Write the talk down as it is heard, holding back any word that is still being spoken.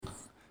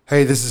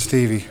Hey, this is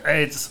Stevie.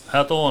 Hey, it's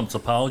Hethel, and it's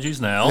Apologies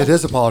Now. It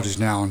is Apologies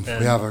Now, and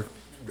we have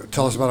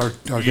tell us about our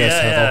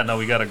guest, Hethel. No,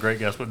 we got a great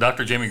guest. But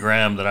Dr. Jimmy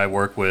Graham that I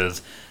work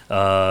with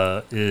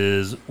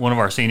is one of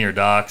our senior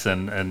docs,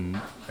 and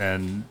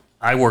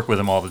I work with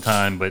him all the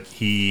time. But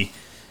he,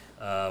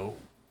 I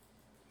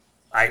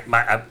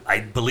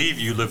believe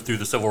you lived through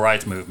the civil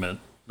rights movement,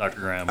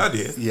 Dr. Graham. I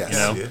did. Yes.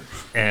 I did.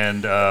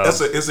 And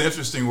It's an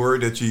interesting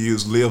word that you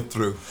use, "live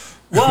through,"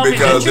 well,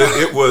 because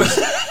it was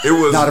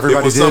Not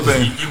everybody did.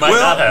 something. You might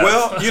not have.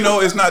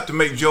 Well, it's not to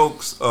make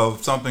jokes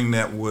of something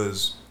that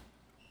was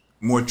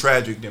more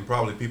tragic than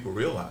probably people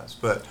realize,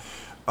 but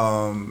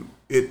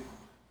it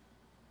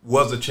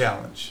was a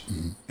challenge,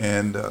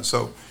 and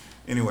so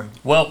anyway.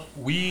 well,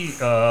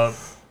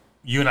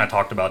 you and I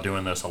talked about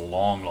doing this a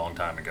long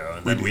time ago,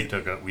 and then we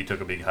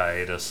took a big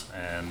hiatus,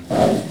 and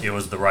it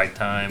was the right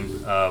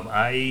time.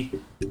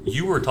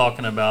 You were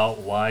talking about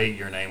why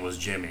your name was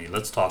Jimmy.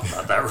 Let's talk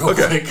about that real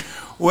quick.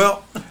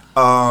 Well,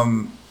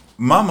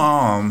 my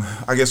mom,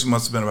 I guess it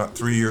must have been about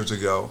 3 years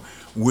ago.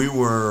 We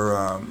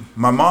were.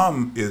 My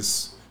mom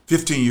is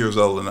 15 years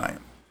older than I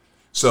am,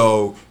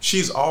 so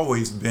she's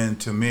always been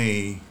to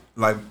me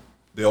like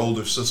the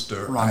older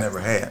sister I never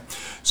had.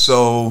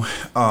 So.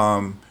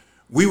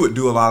 We would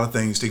do a lot of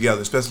things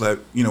together, especially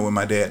when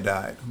my dad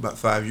died about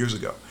 5 years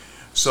ago.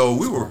 So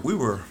we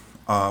were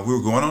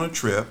going on a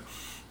trip,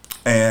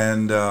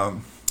 and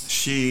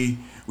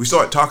we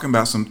started talking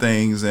about some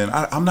things, and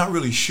I'm not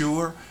really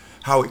sure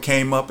how it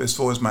came up as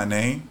far as my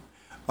name,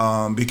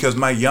 because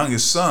my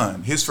youngest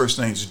son, his first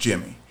name is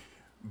Jimmy,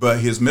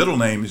 but his middle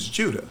name is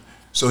Judah.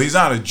 So he's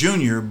not a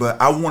junior,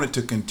 but I wanted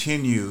to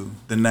continue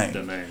the name.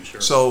 The name, sure.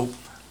 So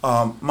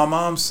my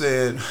mom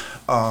said,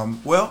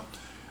 well.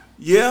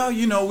 Yeah,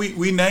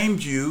 we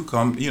named you.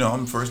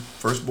 I'm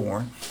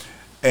firstborn,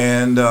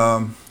 and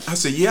I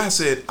said, yeah. I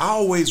said, I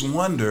always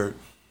wondered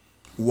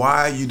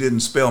why you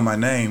didn't spell my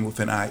name with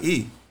an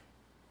IE,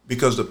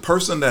 because the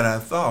person that I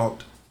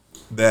thought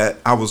that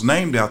I was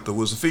named after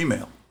was a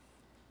female,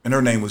 and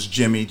her name was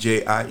Jimmy,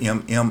 Jimmie,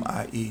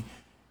 and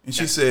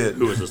she said,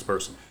 Who is this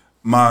person?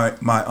 My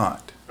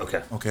aunt.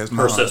 Okay, It's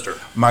my her aunt. sister.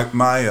 My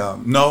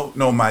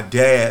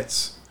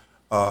dad's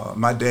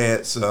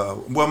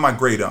my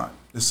great aunt.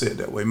 Let's say it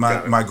that way.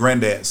 My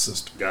granddad's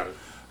sister. Got it.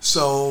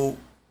 So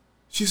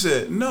she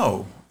said,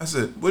 no. I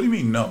said, what do you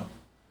mean no?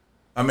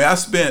 I mean, I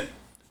spent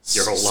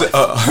Your whole life.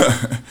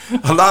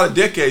 a lot of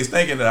decades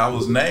thinking that I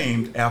was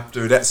named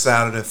after that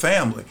side of the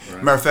family.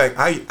 Right. Matter of fact,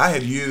 I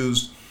had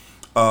used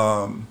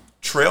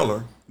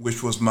Trailer,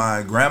 which was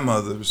my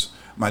grandmother's,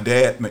 my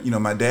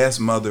dad's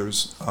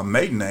mother's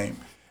maiden name,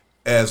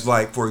 as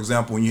like, for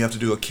example, when you have to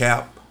do a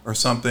cap or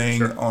something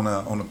Sure. on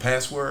a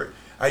password,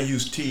 I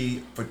used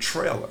T for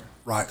Trailer.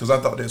 Right. Because I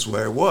thought that's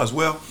where it was.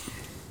 Well,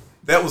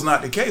 that was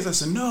not the case. I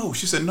said, no.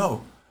 She said,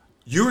 no.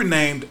 You were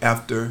named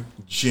after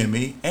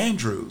Jimmy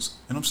Andrews.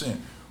 And I'm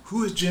saying,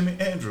 who is Jimmy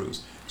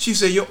Andrews? She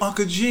said, your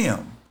Uncle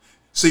Jim.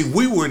 See,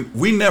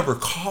 we never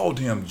called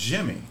him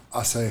Jimmy.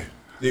 I say,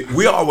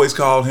 We always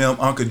called him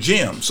Uncle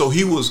Jim. So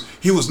he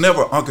was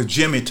never Uncle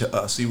Jimmy to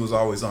us. He was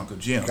always Uncle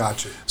Jim.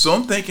 Gotcha. So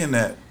I'm thinking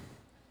that,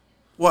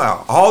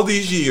 wow, all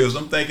these years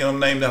I'm thinking I'm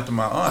named after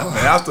my aunt.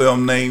 And after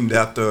I'm named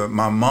after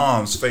my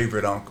mom's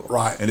favorite uncle.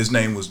 Right. And his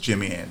name was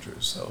Jimmy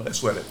Andrews. So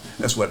that's where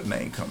the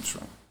name comes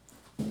from.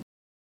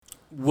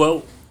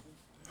 Well,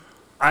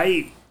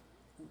 I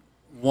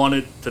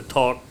wanted to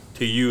talk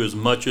to you as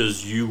much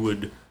as you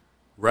would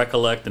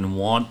recollect and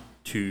want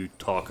to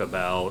talk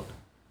about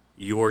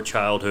your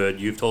childhood.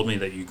 You've told me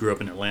that you grew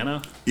up in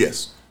Atlanta.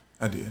 Yes,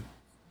 I did.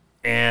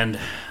 And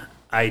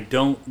I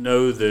don't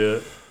know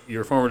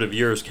your formative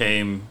years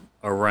came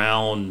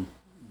around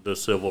the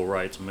civil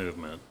rights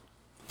movement.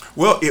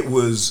 Well, it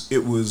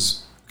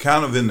was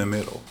kind of in the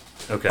middle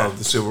of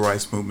the civil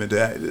rights movement.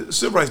 The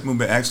civil rights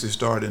movement actually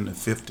started in the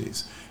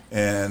 50s,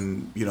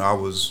 and I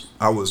was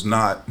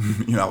not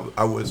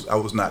I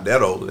was not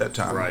that old at that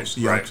time.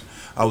 Right,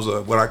 I was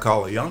what I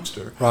call a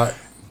youngster. right.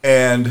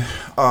 And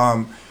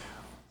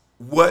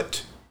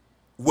what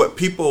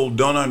people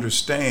don't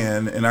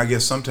understand, and I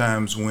guess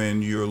sometimes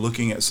when you're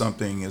looking at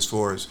something as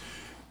far as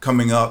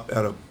coming up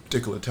at a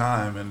particular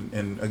time,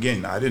 and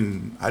again, I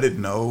didn't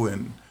know,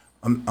 and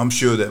I'm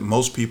sure that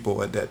most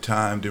people at that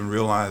time didn't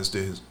realize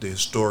the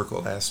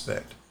historical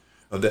aspect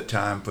of that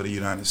time for the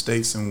United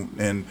States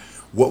and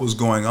what was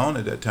going on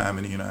at that time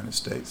in the United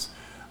States.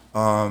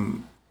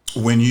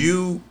 When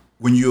you're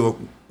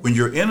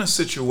in a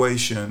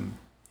situation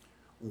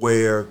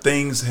where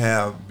things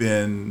have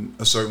been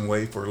a certain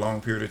way for a long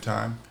period of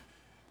time,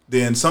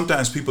 then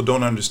sometimes people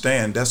don't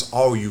understand that's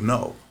all you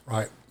know.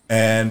 Right.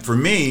 And for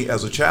me,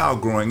 as a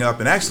child growing up,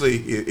 and actually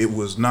it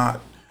was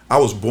not, I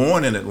was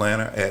born in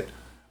Atlanta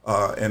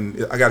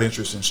and I got an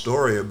interesting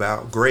story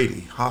about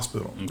Grady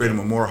Hospital, Okay. Grady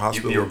Memorial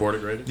Hospital. You were born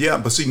at Grady? Yeah,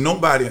 but see,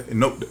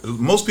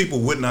 most people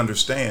wouldn't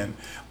understand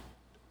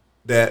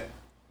that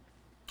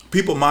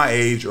people my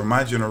age or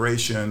my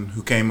generation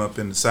who came up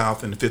in the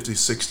South in the 50s,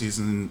 60s,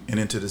 and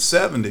into the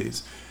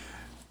 70s,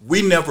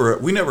 we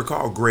never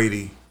called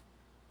Grady.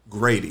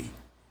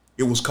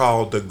 It was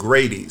called the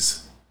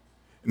Grady's.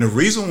 And the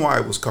reason why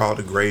it was called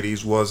the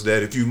Grady's was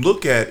that if you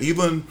look at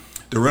even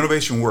the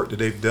renovation work that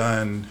they've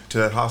done to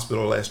that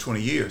hospital the last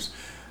 20 years,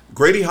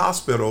 Grady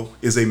Hospital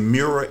is a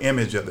mirror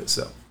image of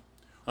itself.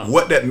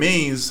 What that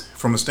means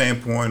from a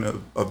standpoint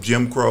of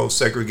Jim Crow,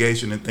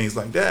 segregation, and things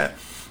like that,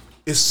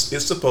 it's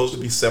supposed to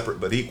be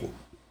separate but equal.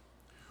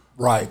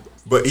 Right.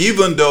 But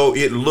even though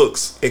it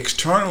looks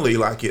externally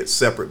like it's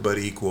separate but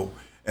equal,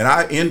 and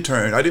I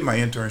did my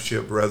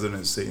internship,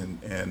 residency,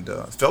 and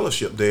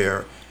fellowship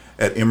there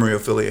at Emory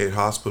affiliated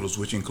hospitals,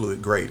 which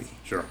included Grady.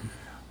 Sure.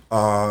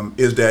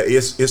 Is that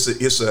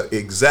it's an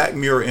exact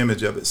mirror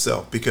image of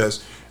itself,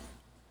 because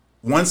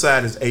one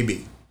side is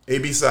AB.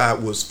 AB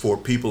side was for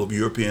people of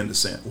European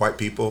descent, white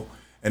people,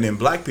 and then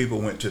black people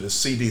went to the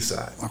CD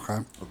side.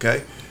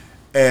 Okay.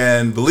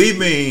 And believe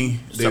me,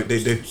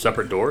 they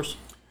separate doors?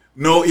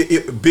 No,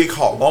 big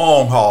hall,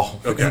 long hall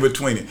Okay. in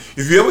between it.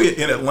 If you ever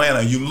in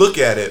Atlanta, you look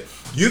at it,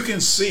 you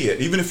can see it.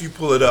 Even if you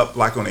pull it up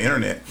like on the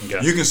internet,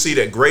 Okay. you can see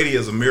that Grady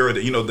is a mirror.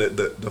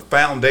 That the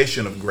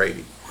foundation of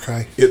Grady.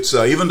 Okay. It's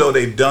even though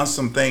they've done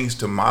some things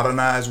to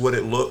modernize what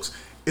it looks,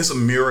 it's a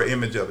mirror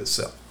image of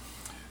itself.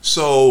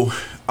 So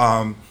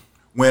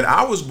when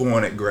I was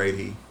born at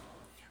Grady,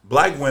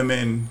 black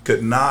women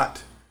could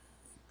not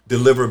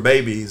deliver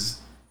babies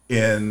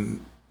in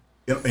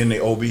the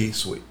OB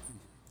suite.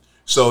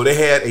 So they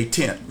had a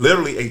tent,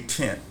 literally a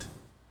tent,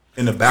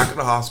 in the back of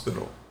the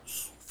hospital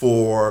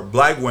for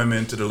black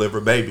women to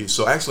deliver babies.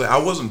 So actually, I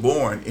wasn't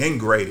born in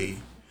Grady.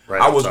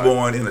 Right I was outside.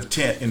 born in a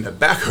tent in the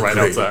back of Right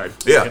Grady. outside.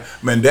 Yeah, Okay.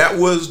 I mean, that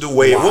was the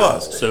way it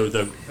was. So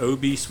the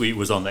OB suite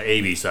was on the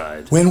AB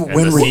side. When and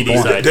were the you CD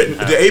born? side The didn't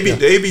have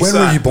AB When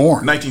side. were you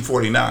born?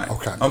 1949.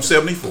 Okay. I'm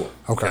 74.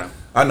 Okay. Okay.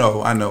 I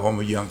know. I'm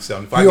a young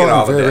 75. I You get are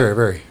all very, of that. very,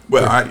 very.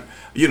 Well,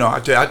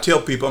 I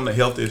tell people I'm the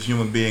healthiest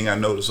human being I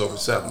know that's over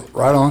 70.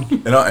 Right on.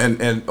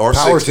 And or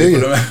Power 60.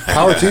 to you.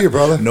 Power to you,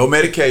 brother. No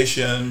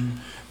medication,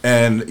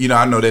 and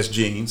I know that's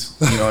genes.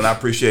 And I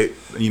appreciate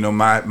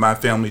my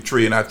family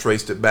tree, and I've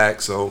traced it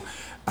back, so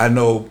I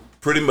know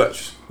pretty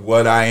much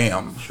what I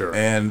am. Sure.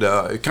 And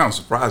it kind of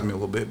surprised me a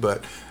little bit,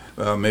 but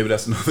maybe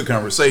that's another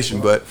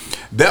conversation. But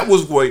that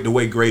was the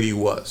way Grady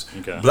was.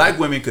 Okay. Black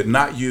women could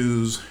not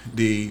use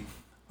the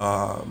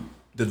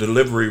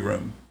delivery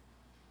room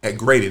at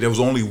Grady. There was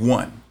only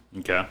one.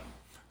 Okay.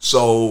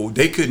 So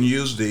they couldn't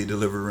use the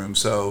delivery room.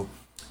 So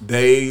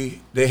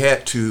they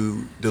had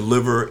to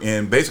deliver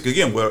in basically,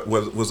 again,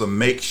 was a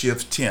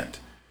makeshift tent.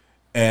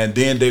 And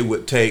then they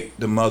would take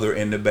the mother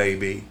and the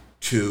baby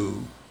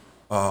to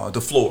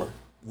the floor.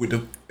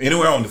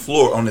 Anywhere on the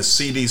floor on the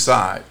CD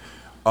side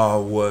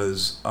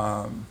was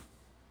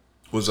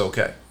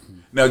okay.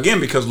 Now again,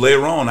 because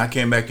later on I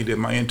came back and did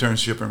my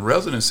internship and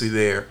residency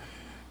there.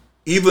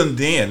 Even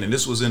then, and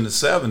this was in the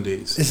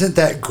 70s. Isn't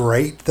that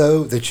great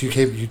though that you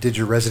did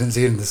your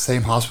residency in the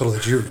same hospital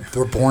that you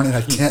were born in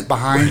a tent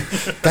behind?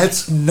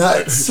 That's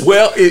nuts.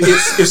 Well,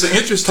 it's an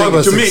interesting Talk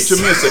about to me. success.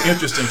 To me, it's an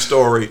interesting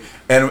story,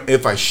 and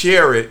if I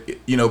share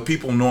it,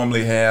 people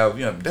normally have,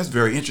 that's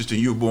very interesting.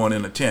 You were born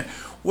in a tent.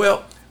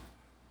 Well,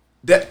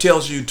 that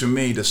tells you to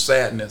me the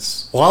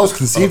sadness. Well, I was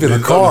conceived in a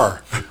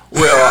car.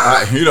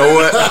 Well, you know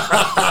what?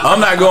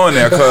 I'm not going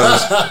there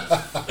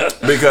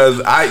because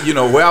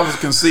where I was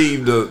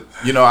conceived.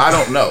 I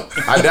don't know.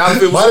 I doubt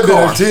if it was Might have a been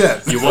car. a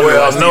tent. You wonder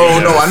Well, why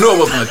no, I knew it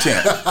wasn't a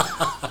tent.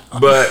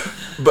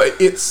 But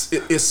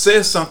it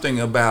says something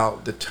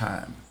about the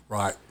time,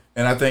 Right.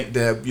 and I think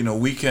that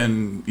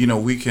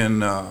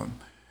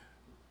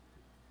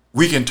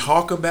we can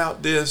talk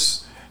about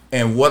this,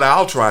 and what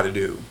I'll try to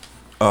do.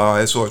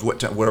 As far as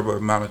whatever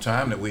amount of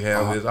time that we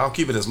have is, I'll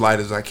keep it as light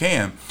as I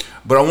can.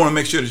 But I want to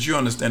make sure that you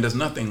understand there's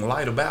nothing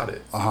light about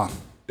it.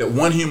 That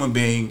one human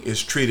being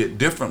is treated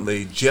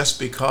differently just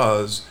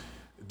because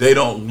they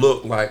don't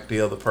look like the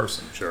other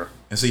person. Sure.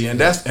 And see, and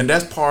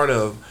that's part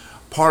of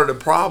the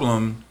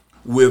problem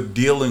with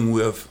dealing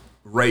with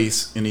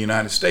race in the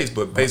United States,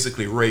 but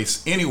basically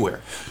race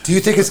anywhere. Do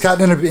you think it's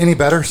gotten any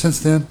better since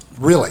then?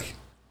 Really?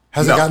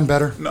 Has it No. gotten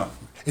better? No.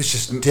 It's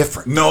just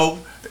different. No,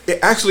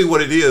 actually,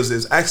 what it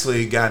is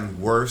actually gotten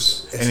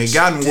worse, and it's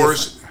gotten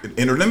worse.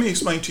 And let me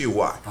explain to you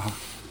why.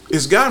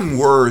 It's gotten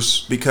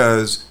worse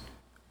because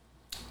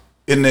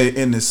in the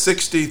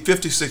 50s,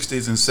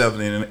 60s, and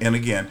 70s, and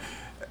again,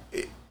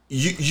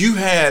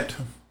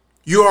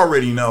 you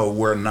already know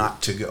where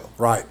not to go.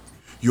 Right.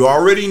 You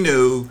already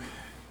knew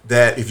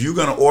that if you're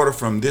going to order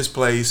from this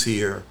place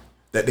here,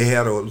 that they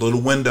had a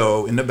little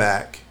window in the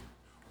back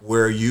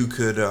where you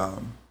could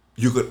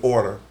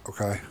order.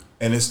 Okay.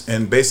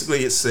 And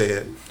basically it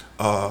said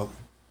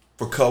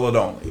for colored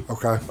only,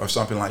 Okay. or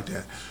something like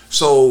that.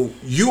 So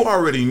you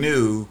already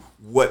knew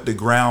what the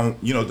ground,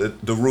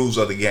 the rules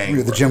of the game.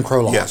 The were. Jim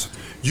Crow laws. Yes,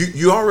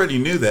 you already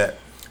knew that.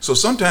 So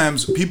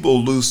sometimes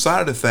people lose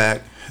sight of the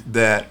fact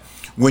that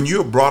when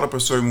you're brought up a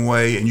certain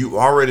way and you've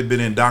already been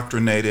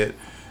indoctrinated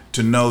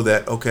to know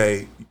that,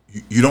 okay,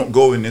 you don't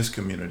go in this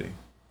community,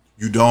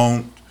 you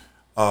don't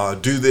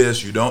do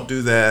this, you don't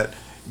do that,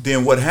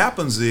 then what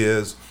happens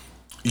is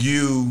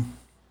you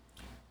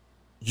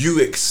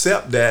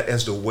accept that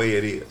as the way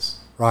it is.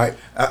 Right.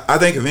 I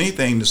think if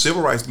anything, the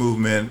civil rights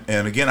movement,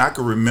 and again, I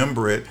could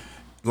remember it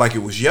like it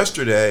was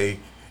yesterday,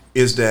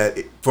 is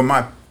that for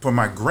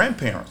my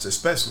grandparents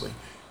especially,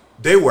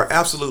 they were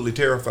absolutely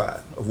terrified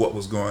of what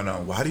was going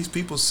on. Why are these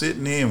people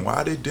sitting in? Why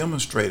are they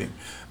demonstrating?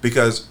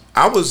 Because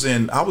I was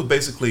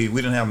basically,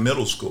 we didn't have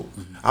middle school.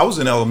 I was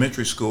in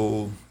elementary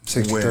school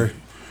 63.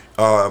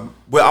 Well,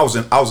 I was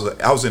in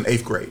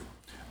 8th grade.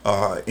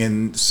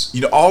 And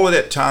all of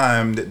that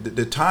time,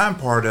 the time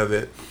part of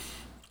it,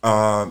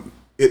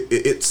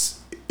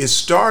 it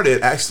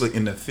started actually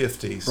in the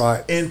 50s,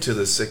 right, into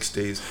the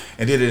 60s,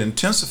 and it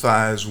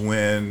intensified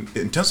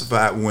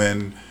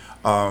when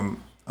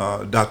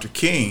Dr.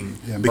 King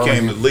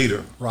became the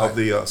leader of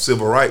the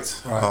civil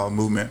rights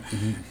movement,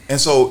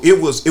 and so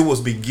it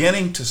was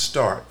beginning to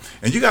start.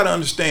 And you got to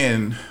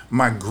understand,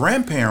 my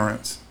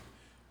grandparents,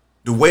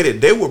 the way that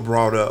they were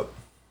brought up,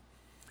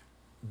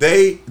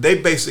 they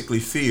basically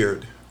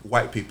feared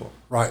white people,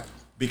 right?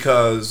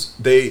 Because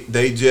they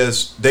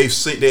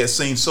had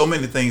seen so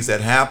many things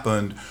that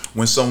happened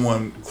when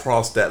someone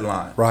crossed that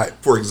line. Right.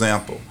 For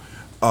example,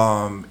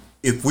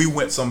 if we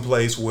went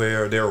someplace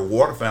where there were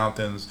water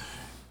fountains,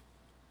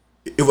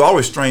 it was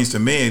always strange to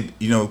me,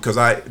 because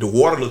the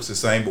water looks the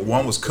same, but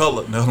one was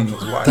colored and the other one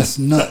was white. That's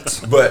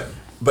nuts.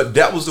 But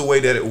that was the way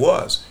that it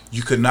was.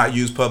 You could not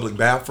use public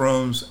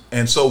bathrooms,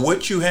 and so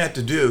what you had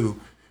to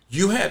do,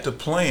 you had to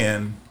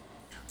plan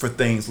for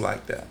things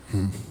like that.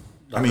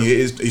 I mean,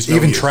 it's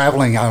even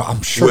traveling.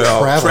 I'm sure.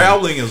 Well,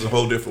 traveling was a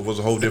whole different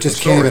story.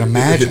 Just can't even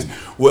imagine.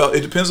 Well,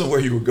 it depends on where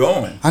you were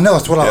going. I know.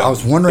 That's what I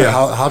was wondering.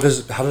 How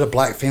did a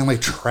black family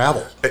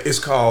travel? It's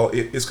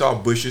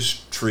called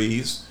bushes,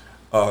 trees,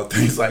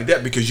 things like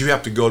that, because you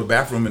have to go to the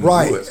bathroom in the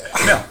woods.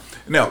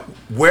 Now,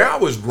 where I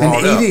was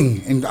brought up,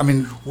 eating,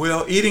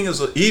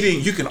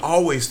 eating. You can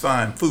always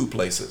find food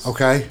places.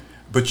 Okay.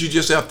 But you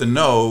just have to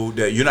know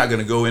that you're not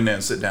going to go in there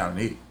and sit down and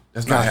eat.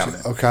 That's not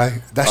happening.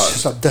 Okay,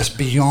 that's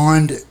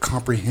beyond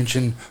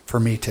comprehension for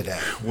me today.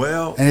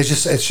 Well, and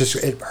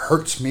it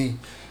hurts me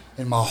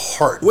in my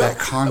heart, that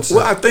concept.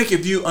 Well, I think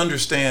if you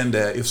understand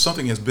that if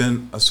something has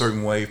been a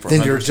certain way for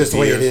then hundreds you're just of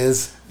the way years, it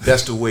is.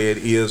 That's the way it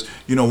is.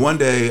 One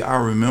day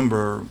I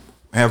remember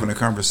having a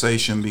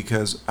conversation,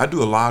 because I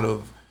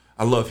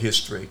love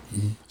history.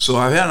 Mm-hmm. So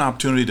I've had an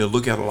opportunity to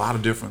look at a lot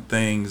of different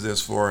things as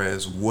far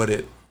as what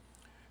it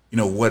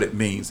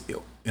means.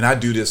 And I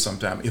do this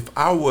sometimes. If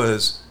I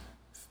was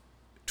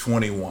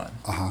 21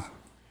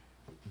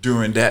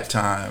 during that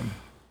time,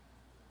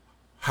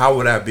 how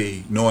would I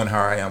be knowing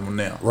how I am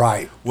now?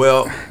 Right.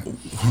 Well,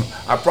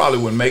 I probably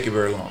wouldn't make it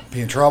very long. Be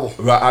in trouble.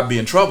 I'd be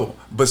in trouble.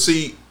 But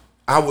see,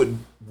 I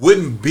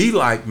wouldn't be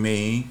like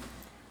me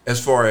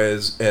as far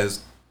as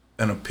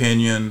an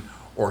opinion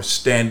or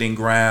standing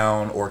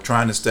ground or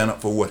trying to stand up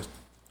for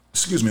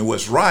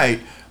what's right,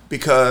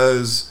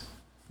 because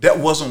that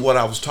wasn't what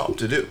I was taught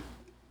to do.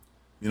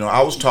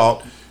 I was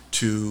taught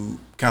to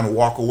kind of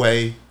walk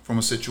away from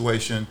a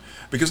situation,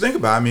 because think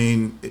about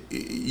it,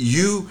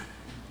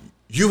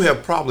 you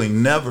have probably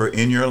never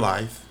in your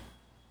life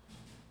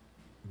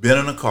been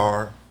in a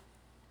car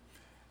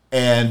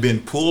and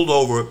been pulled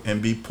over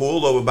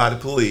by the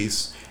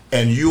police,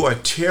 and you are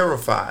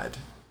terrified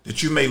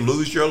that you may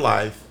lose your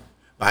life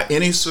by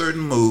any certain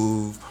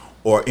move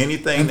or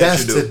anything that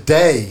you do. And that's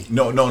today.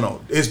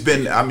 No. It's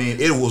been,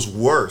 it was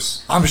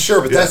worse. I'm sure,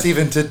 but that's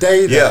even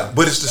today, though. Yeah,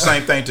 but it's the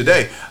same thing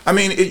today.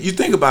 You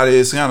think about it,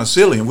 it's kind of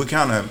silly, and we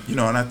kind of,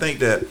 and I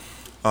think that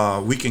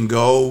we can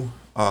go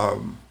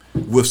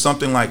with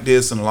something like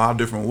this in a lot of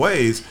different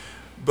ways,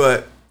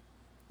 but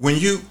when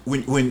you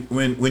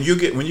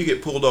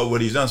get pulled over,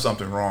 he's done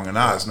something wrong, and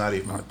it's not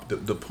even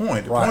the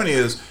point. The point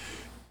is,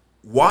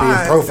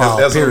 why,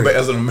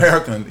 as an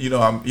American,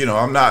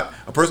 I'm not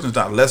a person who's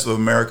not less of an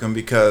American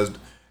because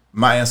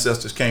my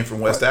ancestors came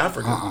from West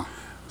Africa.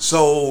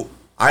 So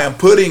I am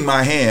putting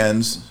my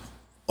hands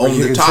on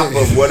the top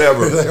of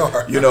whatever.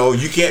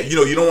 You can't.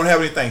 You don't want to have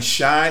anything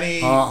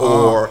shiny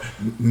or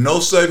no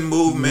sudden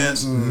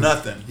movements.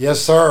 Nothing.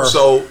 Yes, sir.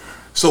 So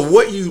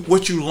what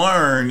you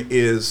learn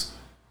is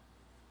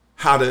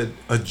how to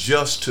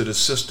adjust to the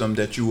system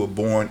that you were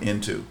born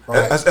into.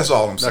 Right. That's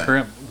all I'm saying.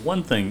 Dr.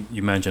 One thing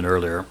you mentioned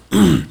earlier,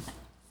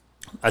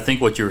 I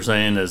think what you were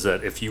saying is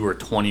that if you were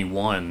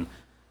 21,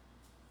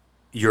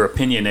 your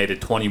opinionated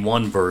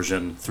 21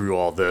 version through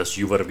all this,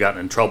 you would have gotten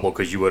in trouble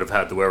because you would have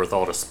had the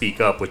wherewithal to speak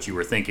up what you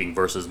were thinking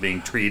versus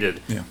being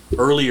treated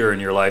earlier in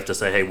your life to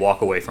say, hey,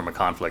 walk away from a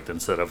conflict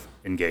instead of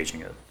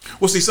engaging it.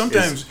 Well, see,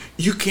 sometimes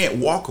you can't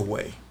walk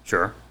away.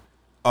 Sure.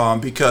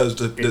 Because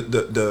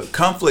the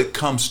conflict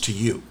comes to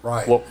you.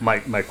 Right. Well,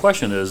 my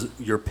question is,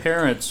 your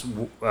parents,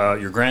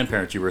 your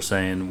grandparents, you were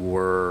saying,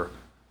 were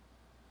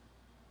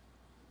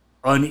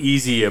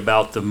uneasy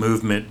about the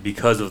movement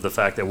because of the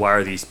fact that why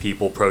are these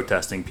people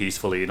protesting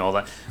peacefully and all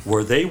that?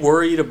 Were they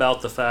worried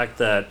about the fact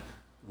that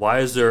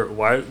why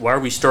are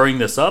we stirring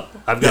this up?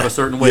 I've got a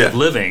certain way of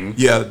living.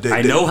 Yeah,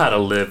 I know how to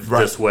live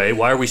this way.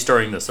 Why are we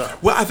stirring this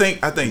up? Well, I think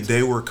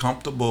they were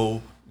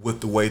comfortable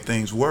with the way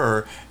things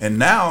were. And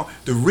now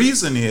the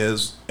reason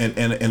is, and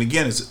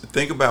again, is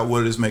think about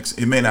what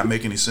it may not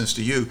make any sense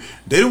to you.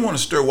 They don't want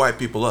to stir white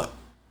people up.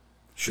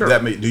 Sure.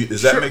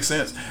 Does that make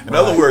sense? In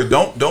other words,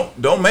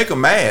 don't make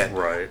them mad.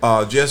 Right.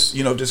 Just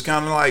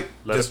kind of like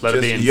let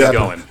it be and yeah, keep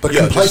going. But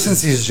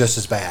complacency is just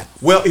as bad.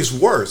 Well, it's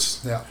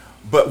worse. Yeah.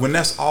 But when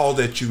that's all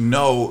that you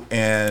know,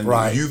 and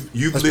Right. you've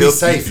Let's be lived,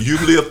 safe.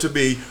 you've lived to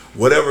be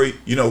whatever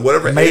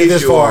Made age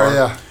this you far, are,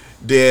 yeah.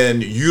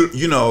 then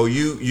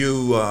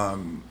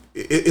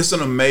it's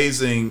an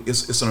amazing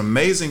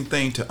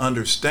thing to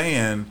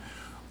understand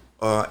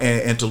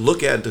and to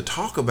look at, to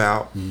talk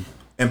about.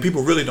 And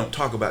people really don't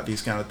talk about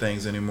these kind of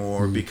things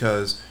anymore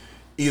because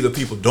either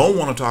people don't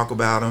want to talk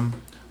about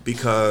them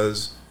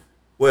because,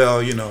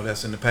 well,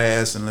 that's in the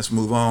past and let's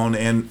move on.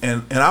 And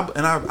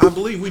I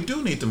believe we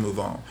do need to move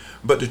on.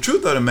 But the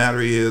truth of the matter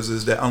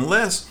is that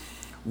unless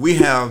we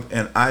have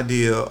an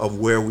idea of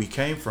where we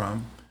came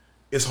from,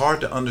 it's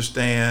hard to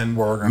understand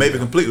maybe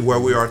completely where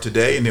we are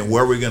today and then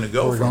where we're going to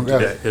go from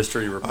today.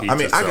 History repeats I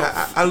mean,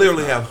 itself. I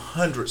literally have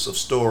hundreds of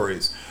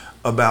stories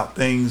about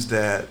things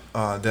that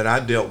I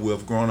dealt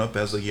with growing up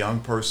as a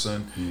young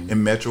person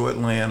in Metro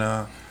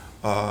Atlanta,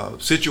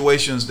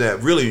 situations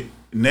that really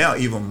now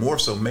even more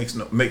so make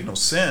no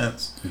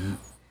sense.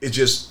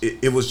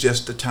 It was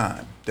just the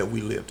time that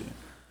we lived in.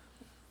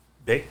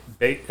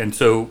 And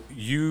so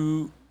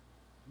you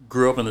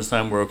grew up in this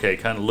time where,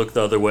 kind of look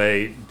the other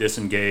way,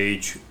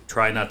 disengage,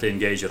 try not to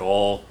engage at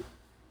all.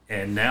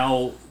 And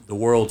now the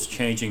world's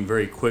changing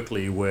very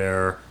quickly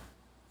where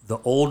the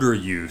older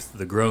youth,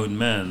 the grown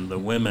men, the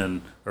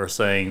women are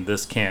saying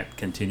this can't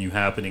continue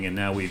happening. And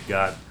now we've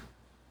got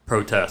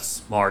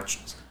protests,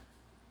 marches.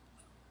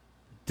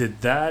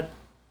 Did that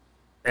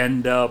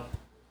end up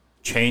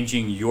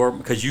changing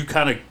because you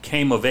kind of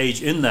came of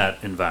age in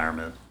that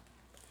environment,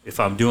 if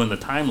I'm doing the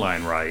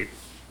timeline right.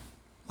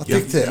 I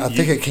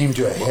think it came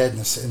to a head in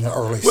the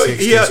early 60s. Well,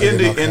 yeah,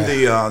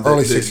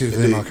 early 60s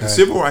with MLK. The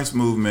civil rights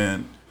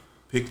movement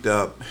picked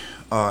up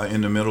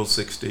in the middle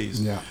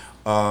 60s. Yeah.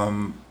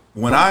 I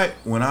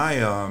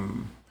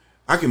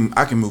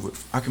can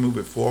move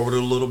it forward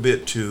a little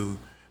bit to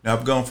now.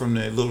 I've gone from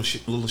the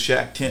little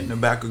shack tent in the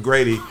back of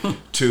Grady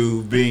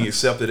to being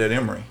accepted at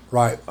Emory.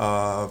 Right.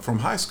 From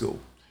high school.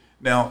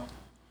 Now,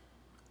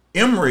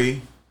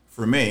 Emory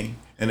for me,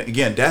 and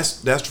again,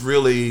 that's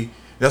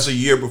a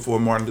year before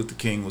Martin Luther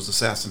King was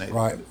assassinated.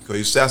 Right. Because he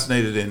was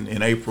assassinated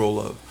in April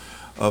of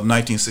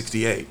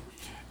 1968.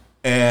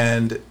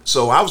 And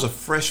so I was a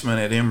freshman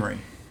at Emory.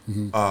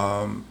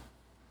 I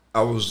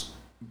was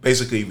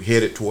basically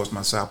headed towards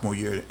my sophomore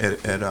year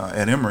at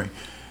Emory.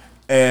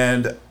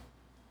 And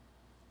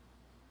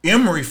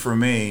Emory for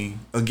me,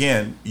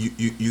 again,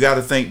 you got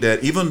to think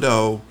that even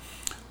though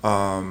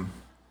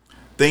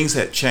things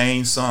had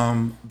changed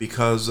some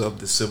because of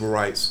the civil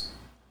rights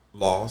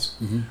laws,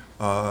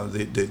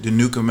 the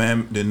new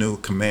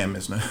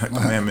commandments,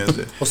 amendments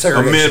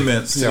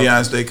to the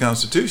United States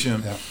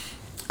Constitution.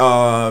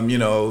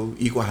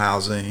 Equal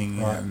housing,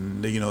 right.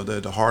 and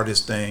the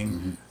hardest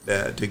thing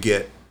that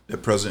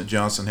President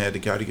Johnson had to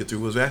get through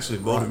was actually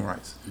voting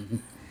rights.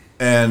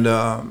 And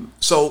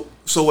so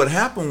what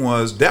happened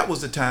was that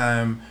was the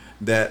time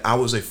that I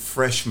was a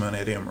freshman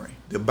at Emory,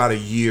 about a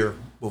year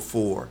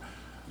before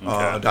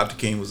Dr.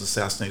 King was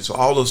assassinated. So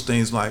all those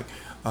things like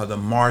the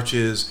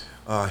marches,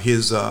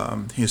 his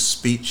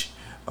speech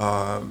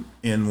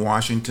in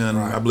Washington,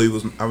 right. I believe it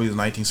was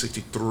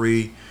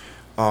 1963.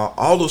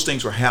 All those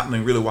things were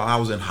happening really while I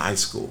was in high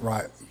school.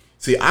 Right.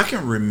 See, I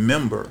can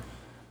remember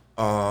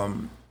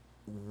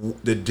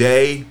the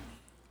day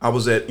I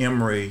was at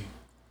Emory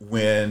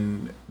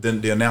when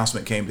the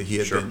announcement came that he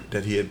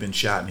had been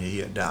shot and he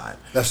had died.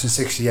 That's in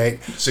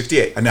 68.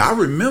 68. And I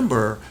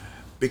remember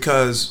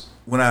because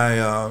when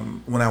I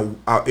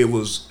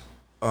was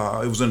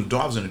in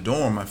the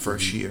dorm my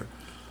first year,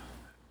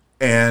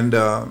 and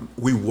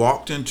we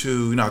walked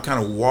into I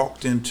kind of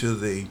walked into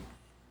the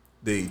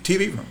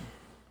TV room.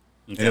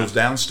 Okay. And it was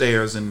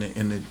downstairs in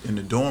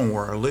the dorm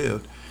where I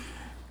lived,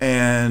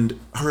 and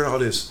I heard all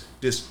this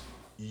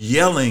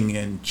yelling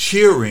and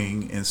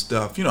cheering and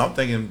stuff. I'm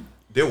thinking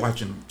they're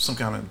watching some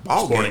kind of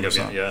ball game or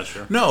something. Yeah,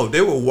 sure. No,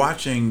 they were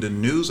watching the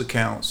news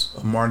accounts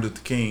of Martin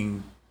Luther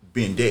King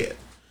being dead.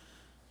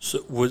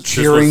 So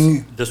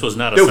cheering. This was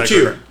not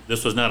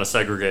a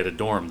segregated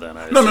dorm then.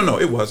 No,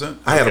 it wasn't.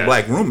 I had a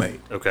black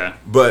roommate. Okay.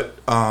 But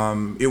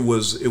it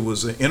was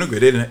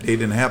integrated. They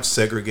didn't have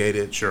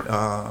segregated. Sure.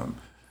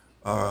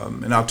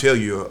 And I'll tell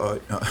you.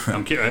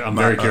 I'm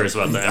very curious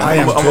about that. I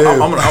am too.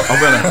 I'm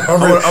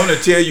going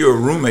to tell you a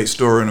roommate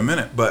story in a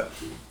minute. But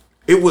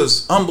it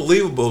was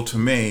unbelievable to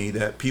me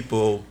that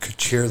people could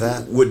cheer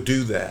that, would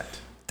do that.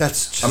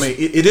 That's just,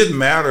 it didn't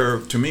matter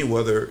to me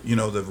whether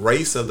the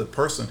race of the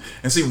person.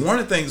 And see, one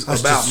of the things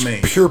about me,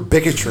 pure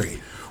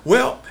bigotry.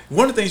 Well,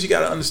 one of the things you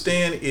got to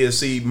understand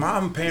is,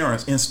 my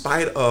parents, in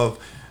spite of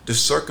the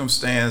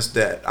circumstance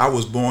that I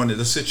was born in,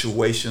 the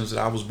situations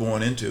that I was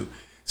born into,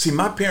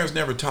 my parents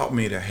never taught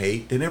me to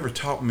hate. They never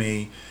taught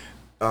me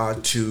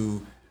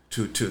to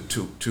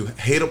to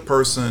hate a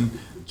person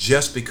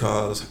just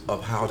because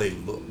of how they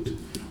looked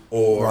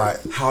or Right.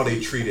 how they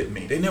treated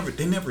me. They never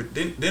did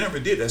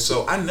that.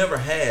 So I never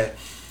had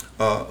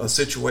a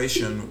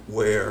situation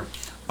where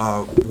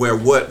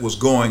what was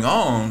going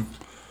on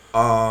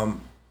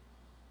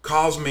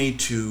caused me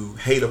to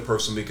hate a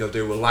person because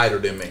they were lighter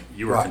than me.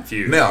 You were Right.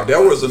 confused. Now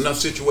there was enough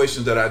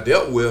situations that I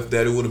dealt with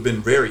that it would have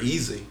been very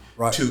easy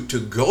Right. to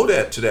go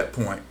to that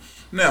point.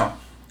 Now,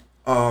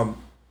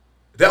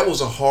 that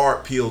was a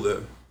hard pill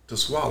to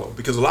swallow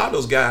because a lot of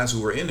those guys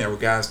who were in there were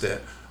guys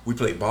that we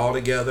played ball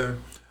together.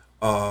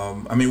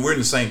 I mean, we're in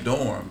the same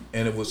dorm,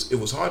 and it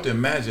was hard to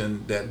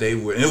imagine that they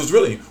were. And it was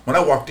really when I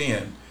walked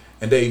in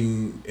and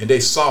they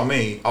saw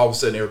me, all of a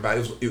sudden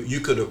everybody you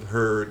could have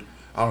heard,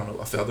 I don't know,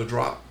 a feather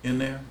drop in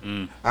there.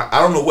 I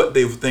don't know what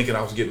they were thinking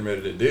I was getting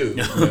ready to do.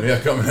 I mean, they're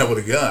coming out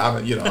with a gun.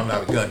 I mean, I'm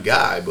not a gun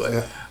guy,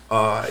 but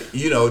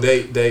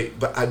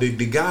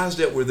the guys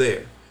that were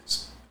there,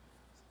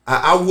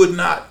 I would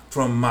not,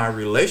 from my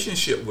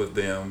relationship with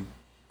them,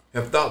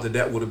 have thought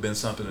that would have been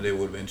something that they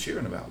would have been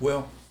cheering about.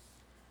 Well,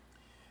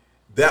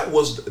 that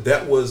was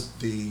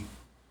the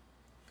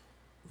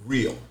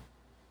real.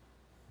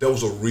 That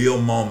was a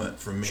real moment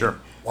for me. Sure.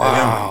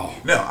 Wow.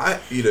 Now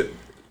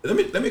let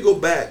me go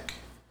back.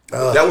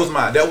 That was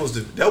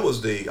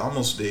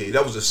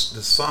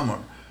the summer.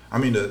 I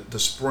mean the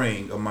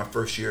spring of my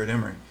first year at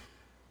Emory.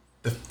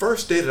 The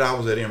first day that I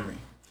was at Emory,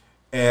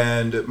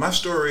 and my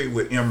story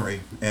with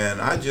Emory,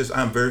 and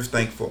I'm very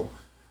thankful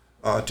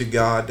to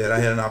God that I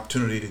had an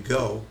opportunity to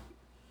go,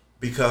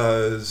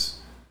 because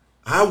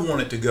I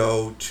wanted to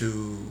go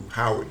to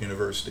Howard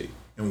University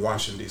in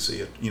Washington,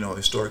 D.C., a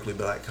historically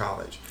black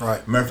college.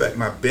 Right. Matter of fact,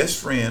 my best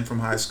friend from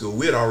high school,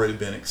 we had already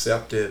been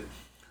accepted.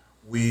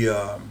 We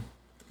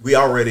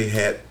already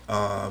had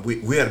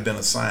we had been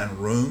assigned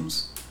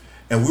rooms,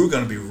 and we were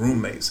going to be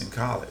roommates in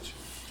college.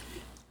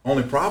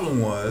 Only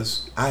problem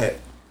was I had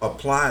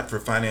applied for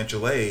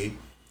financial aid,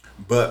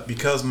 but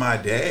because my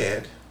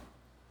dad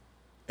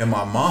and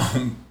my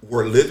mom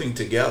were living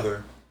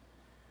together,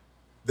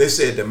 they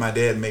said that my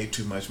dad made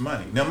too much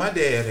money. Now my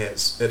dad had,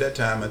 at that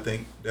time, I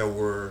think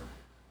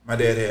my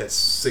dad had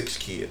 6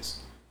 kids.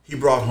 He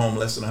brought home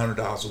less than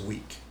 $100 a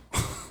week.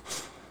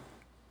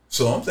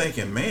 So I'm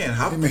thinking, man,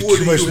 how poor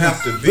do you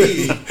have to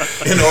be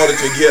in order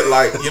to get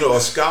a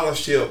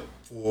scholarship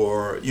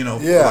for,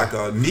 like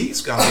a NEED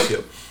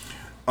scholarship.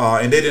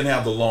 And they didn't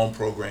have the loan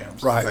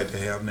programs like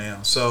they have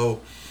now. So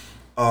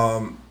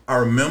I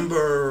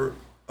remember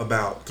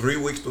about 3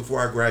 weeks before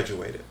I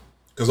graduated,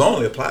 because I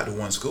only applied to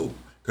one school,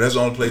 because that's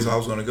the only place I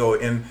was going to go.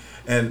 And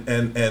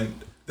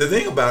the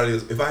thing about it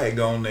is, if I had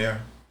gone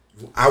there,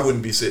 I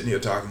wouldn't be sitting here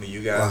talking to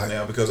you guys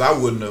now, because I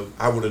would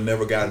have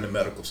never gotten to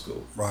medical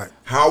school. Right.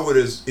 Howard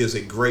is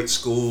a great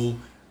school,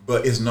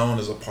 but it's known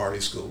as a party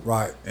school.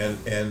 Right.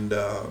 And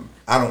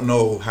I don't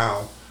know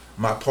how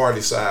my party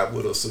side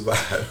would have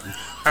survived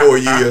 4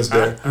 years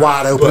there.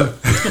 Wide open.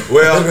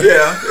 Well,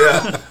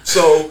 yeah.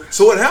 So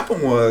what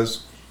happened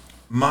was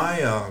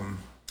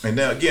and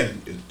now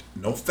again,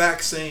 no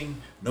faxing,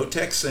 no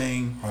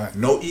texting,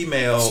 no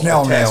email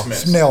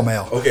attachments. Snail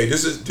mail. Okay,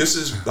 this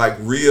is like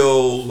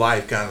real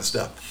life kind of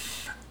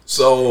stuff.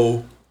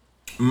 So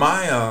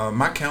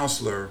my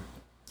counselor,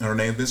 her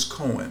name is Ms.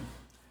 Cohen,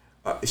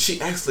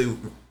 she actually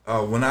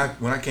when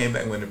I came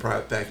back with the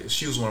private package,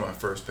 she was one of my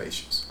first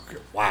patients.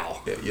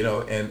 Wow.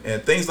 Yeah,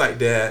 and things like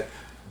that,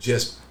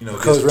 just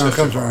Goes around,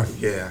 comes around.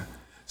 Yeah.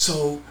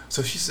 So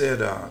she said,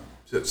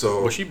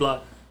 Was she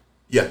black?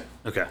 Yeah.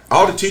 Okay.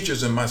 All the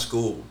teachers in my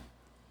school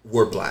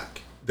were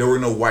black. There were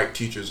no white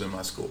teachers in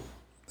my school.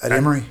 At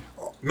Emory?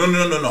 No.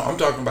 I'm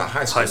talking about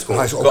high school.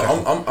 High school.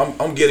 Okay.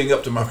 I'm getting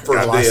up to my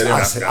first day at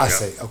Emory. I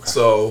see. Okay.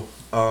 So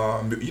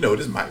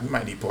we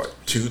might need part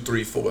 2,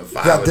 3, 4, and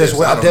 5. Yeah, of this.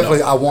 I don't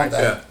know. I want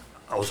that. Yeah.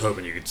 I was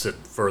hoping you could sit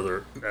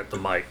further at the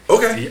mic.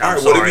 Okay. I'm All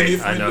right. sorry. Whatever you need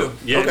for I me to know. do.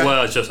 Yeah. Okay.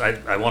 Well, it's just I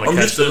want to I'm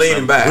catch used to this.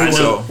 leaning back,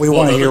 so we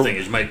want to hear. Thing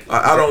is you might,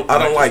 I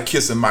don't like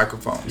kissing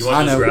microphones. You want I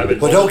to just know, grab it?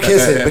 but don't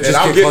kiss it. But just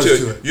I'll get get close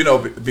to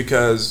to it.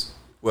 because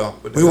we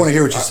want to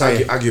hear what you're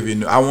saying. I'll give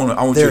you. I want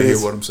There you to it hear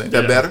is. what I'm saying.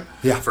 That Yeah. better?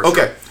 Yeah. For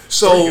Okay. sure.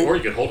 So Or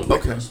you could hold it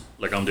like okay. this,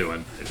 like I'm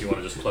doing. If you want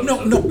to just close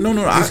No. it. I'll good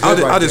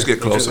right just there.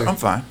 get closer. Okay. I'm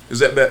fine. Is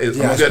that better?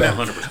 Yeah, I'm it's good better.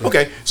 now. 100%.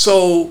 Okay.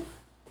 So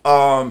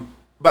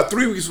about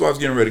 3 weeks before I was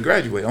getting ready to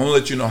graduate, I want to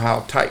let you know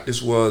how tight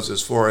this was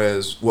as far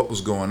as what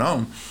was going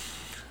on.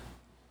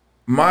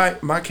 My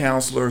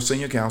counselor,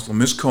 senior counselor,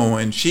 Ms.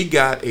 Cohen, she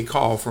got a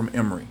call from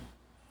Emory,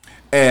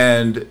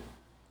 and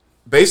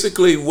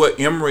basically what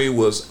Emory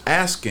was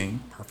asking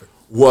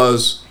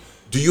was,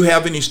 do you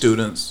have any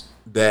students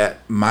that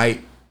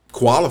might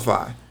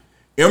qualify?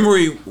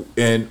 Emory,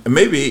 and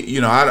maybe,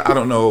 I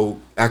don't know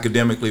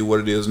academically what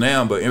it is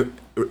now, but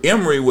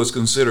Emory was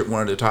considered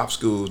one of the top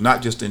schools,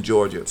 not just in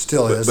Georgia,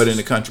 Still is. but in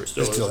the country. It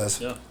still is.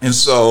 Yeah. And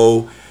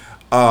so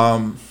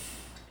I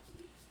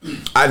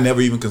never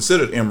even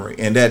considered Emory.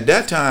 And at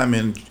that time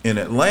in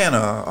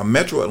Atlanta,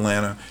 Metro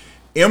Atlanta,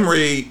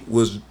 Emory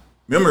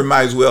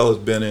might as well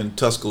have been in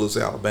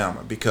Tuscaloosa,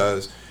 Alabama,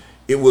 because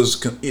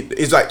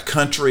it's like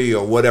country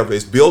or whatever.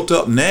 It's built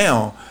up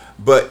now,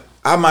 but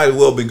I might as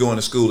well been going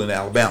to school in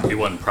Alabama. It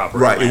wasn't proper.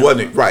 Right, Atlanta. it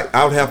wasn't right.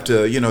 I would have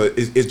to,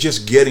 it's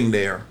just getting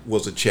there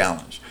was a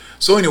challenge.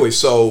 So anyway,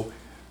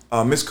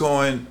 Miss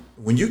Cohen,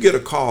 when you get a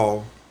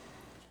call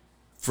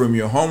from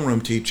your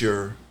homeroom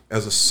teacher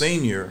as a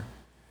senior,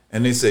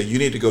 and they say you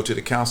need to go to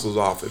the counselor's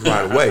office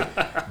right away,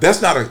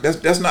 that's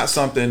not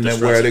something that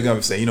where they're going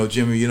to say,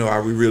 Jimmy,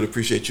 we really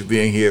appreciate you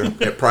being here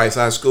at Price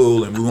High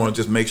School, and we want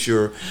to just make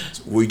sure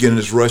we get in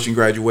this rush in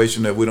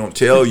graduation that we don't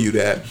tell you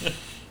that.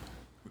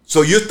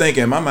 So you're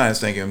thinking, my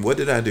mind's thinking, what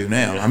did I do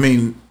now? Yeah. I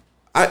mean,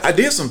 I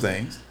did some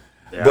things,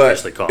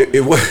 but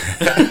it was,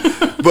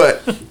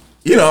 but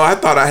I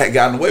thought I had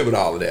gotten away with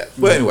all of that.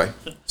 But anyway,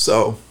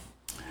 so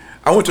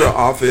I went to her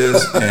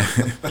office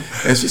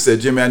and she said,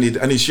 Jimmy, I need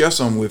to share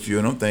something with you.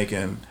 And I'm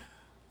thinking,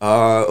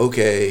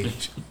 okay,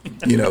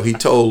 he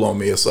told on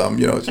me or something.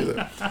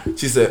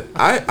 She said,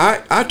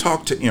 I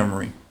talked to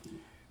Emory,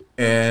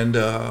 and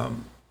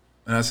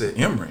I said,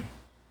 Emory?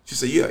 She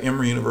said, yeah,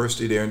 Emory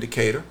University there in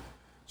Decatur.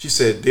 She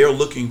said, they're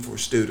looking for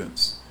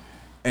students.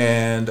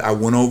 And I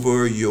went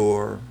over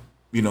your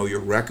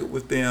record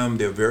with them.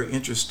 They're very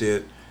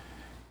interested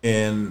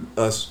in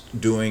us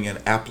doing an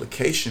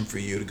application for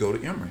you to go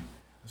to Emory.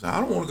 I said, I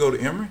don't want to go to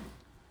Emory.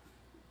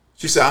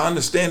 She said, I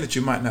understand that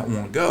you might not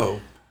want to go,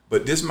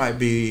 but this might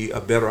be a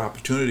better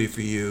opportunity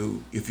for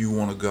you if you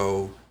want to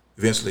go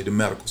eventually to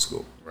medical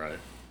school. Right.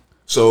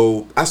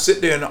 So I sit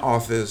there in the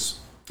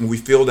office and we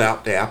filled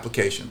out the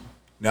application.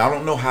 Now, I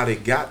don't know how they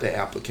got the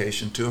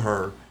application to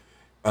her,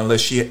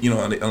 unless she,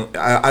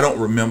 I don't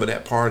remember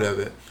that part of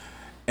it.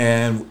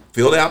 And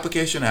filled the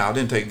application out.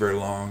 Didn't take very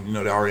long.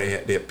 They already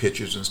had their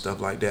pictures and stuff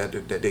like that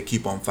they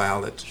keep on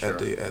file at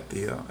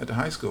the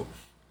high school.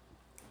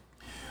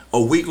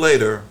 A week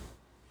later,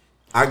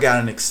 I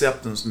got an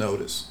acceptance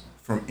notice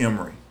from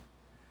Emory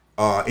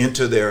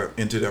into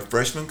their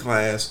freshman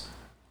class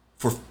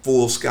for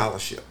full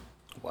scholarship.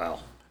 Wow.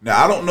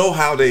 Now I don't know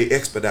how they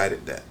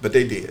expedited that, but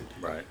they did.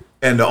 Right.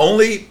 And the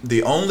only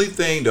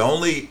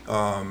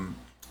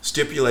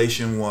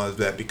stipulation was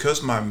that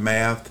because my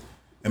math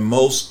and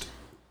most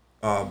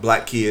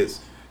black kids,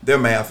 their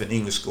math and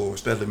English scores,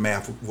 especially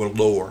math, were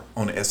lower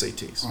on the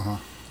SATs. Uh-huh.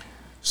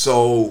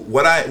 So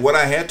what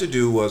I had to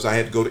do was I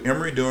had to go to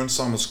Emory during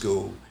summer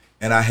school,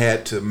 and I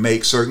had to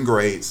make certain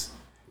grades,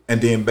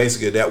 and then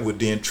basically that would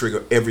then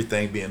trigger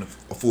everything being a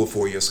full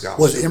 4-year scholarship.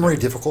 Was Emory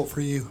difficult for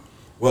you?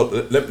 Well,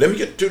 let me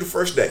get to the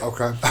first day.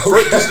 Okay.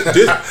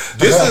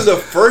 This is the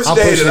first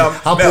day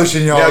that I'm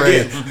pushing you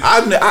already. Again,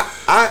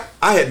 I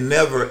had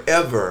never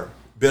ever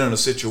been in a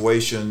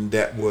situation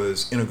that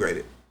was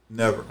integrated.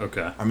 Never.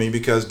 Okay. I mean,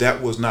 because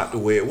that was not the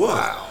way it was.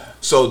 Wow.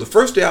 So the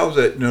first day I was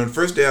the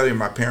first day out there,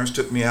 my parents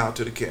took me out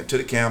to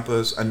the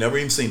campus. I never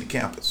even seen the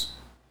campus.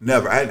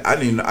 Never. I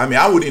didn't even. I mean,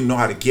 I wouldn't even know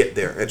how to get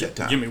there at that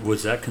time. Jimmy,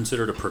 was that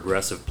considered a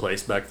progressive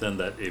place back then?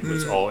 That it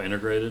was all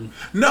integrated?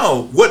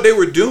 No. What they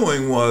were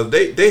doing was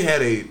they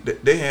had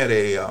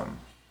a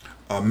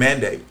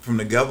mandate from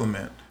the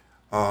government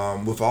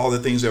with all the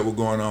things that were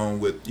going on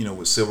with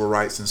with civil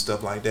rights and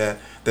stuff like that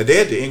they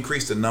had to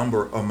increase the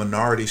number of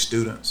minority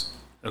students.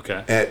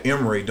 Okay. At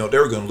Emory, they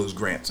were going to lose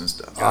grants and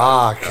stuff.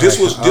 Okay. This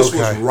was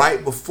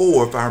right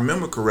before, if I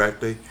remember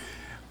correctly.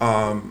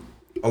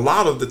 A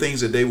lot of the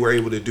things that they were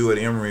able to do at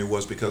Emory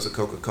was because of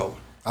Coca-Cola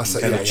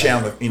and the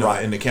Chandler,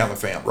 and the Chandler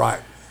family. Right.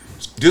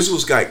 This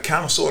was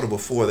kind of sort of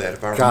before that,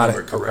 if I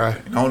remember correctly.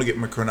 Okay. And I want to get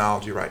my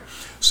chronology right.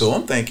 So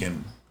I'm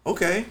thinking,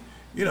 okay,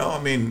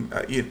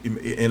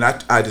 and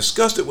I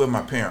discussed it with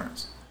my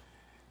parents,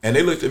 and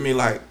they looked at me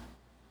like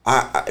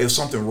it was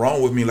something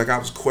wrong with me, like I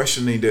was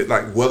questioning that,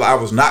 like whether I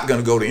was not going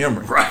to go to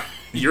Emory. Right.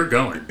 You're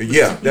going.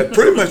 Yeah, that's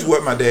pretty much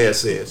what my dad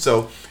said.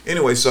 So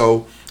anyway,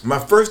 my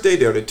first day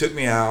there, they took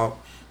me out.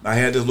 I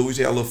had the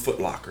Louisiana little Foot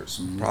Lockers.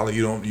 Mm-hmm. Probably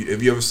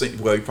if you ever seen,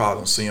 well, you probably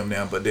don't see them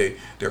now, but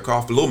they're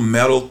called little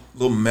metal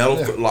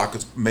Foot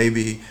Lockers,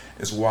 maybe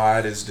as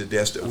wide as the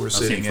desk that we're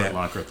sitting at. Foot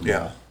Locker at the mall.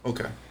 Yeah.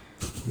 Okay.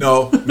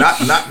 No, not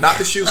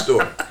the shoe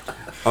store.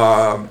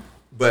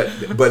 But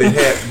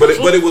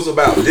it was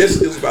about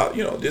this. It was about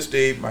this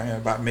deep,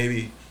 about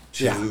maybe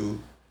 2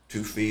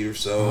 feet or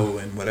so,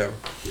 and whatever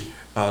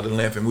the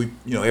length. And we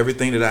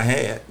everything that I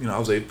had, I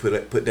was able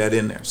to put that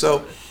in there.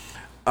 So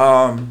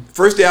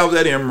first day I was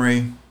at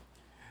Emory,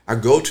 I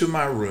go to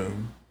my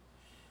room.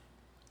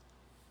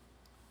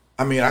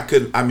 I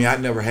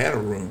never had a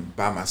room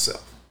by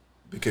myself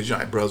because I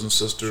had brothers and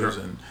sisters,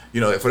 sure. And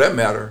for that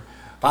matter,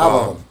 5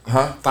 of them.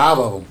 Huh? 5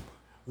 of them.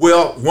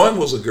 Well, one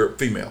was a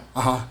female.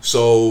 Uh-huh.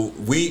 So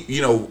we,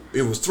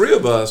 it was 3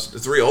 of us, the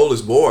 3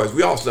 oldest boys.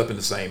 We all slept in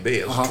the same bed.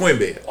 It was a twin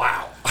bed.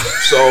 Wow.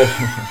 So,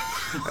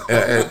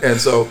 and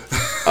so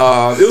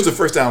it was the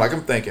first time. Like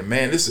I'm thinking,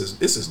 man, this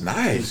is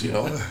nice,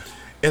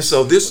 And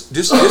so this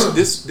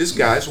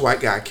guy, this white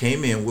guy,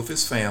 came in with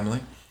his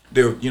family.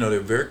 They're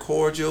very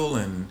cordial,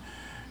 and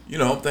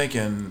I'm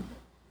thinking,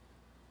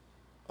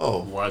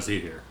 oh, why is he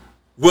here?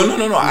 Well,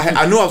 no.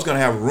 I knew I was going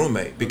to have a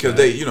roommate because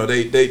they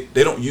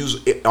don't use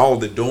all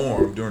the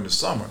dorm during the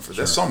summer for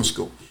that summer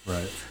school.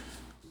 Right.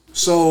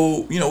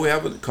 So we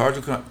have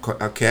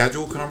a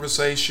casual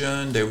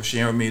conversation. They were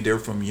sharing with me they're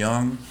from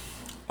Young,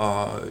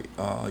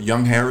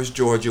 Young Harris,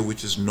 Georgia,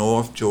 which is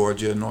North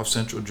Georgia, North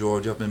Central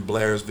Georgia, up in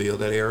Blairsville,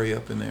 that area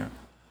up in there.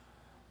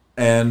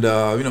 And,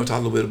 talk a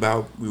little bit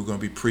about we were going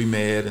to be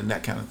pre-med and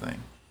that kind of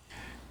thing.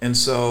 And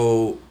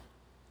so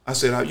I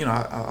said,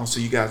 I'll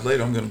see you guys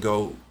later. I'm going to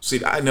go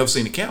see. I'd never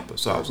seen the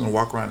campus, so I was going to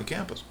walk around the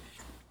campus.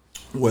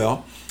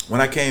 Well, when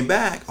I came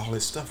back, all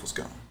this stuff was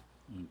gone.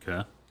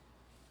 Okay.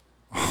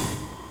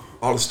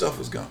 All the stuff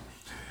was gone.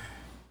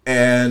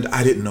 And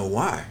I didn't know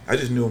why. I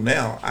just knew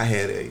now I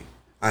had a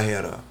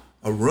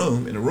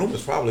room, and the room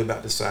was probably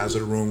about the size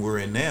of the room we're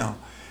in now.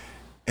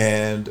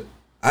 And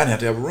I didn't have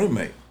to have a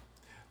roommate.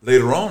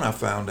 Later on, I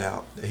found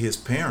out that his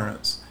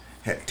parents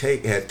had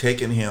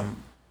taken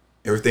him,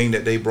 everything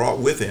that they brought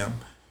with him,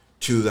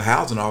 to the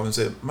housing office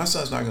and said, my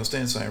son's not going to stay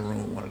in the same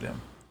room with one of them.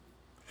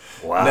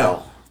 Wow.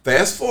 Now,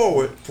 fast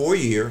forward 4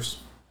 years,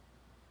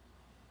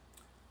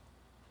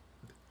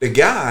 the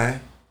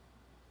guy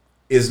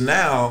is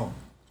now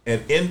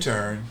an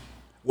intern.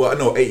 Well,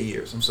 no, 8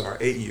 years. I'm sorry,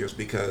 8 years,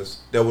 because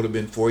that would have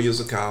been 4 years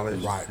of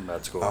college, Right.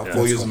 Med school.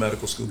 4 years of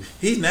medical school.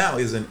 He now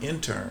is an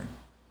intern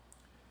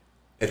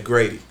at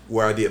Grady,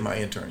 where I did my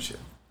internship.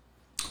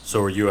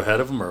 So were you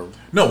ahead of him, or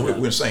No, we're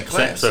in the same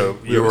class. So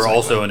We you in the were same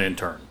also class. an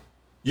intern.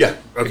 Yeah,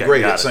 Okay, at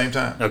Grady got at the it. same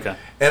time. Okay.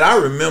 And I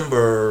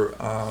remember,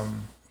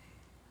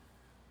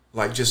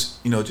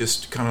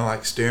 just kind of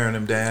like staring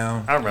him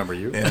down. I remember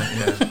you. And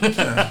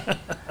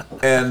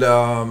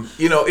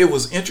it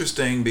was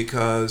interesting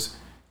because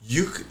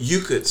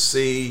you could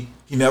see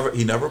he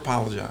never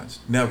apologized.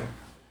 Never.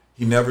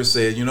 He never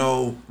said,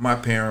 my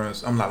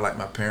parents, I'm not like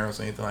my parents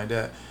or anything like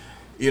that.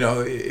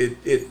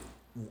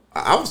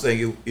 I was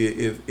thinking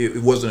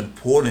it wasn't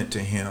important to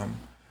him,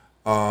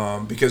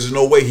 because there's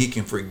no way he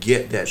can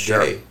forget that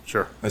day.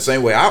 Sure. The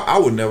same way I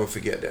would never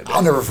forget that day.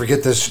 I'll never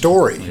forget this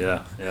story.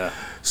 Yeah.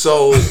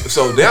 So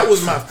that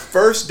was my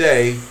first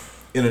day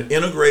in an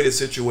integrated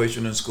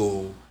situation in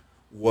school,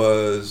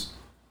 was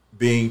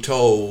being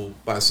told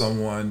by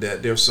someone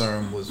that their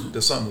son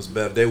was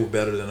better. They were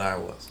better than I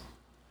was.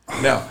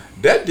 Now,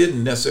 that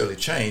didn't necessarily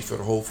change for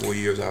the whole 4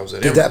 years I was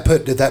at Did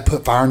Emory. that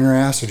put fire in your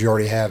ass, or did you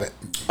already have it?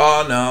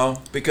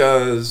 No,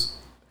 because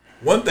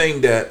one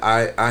thing that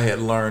I had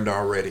learned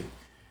already,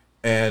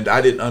 and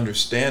I didn't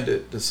understand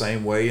it the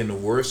same way, and the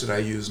words that I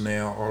use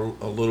now are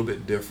a little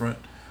bit different.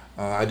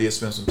 I did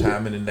spend some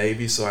time in the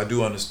Navy, so I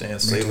do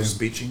understand sailor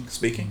speaking.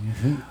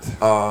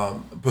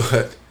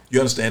 But you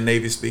understand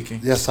Navy speaking?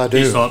 Yes, I do.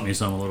 He taught me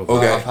some a little bit.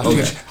 Okay.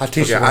 I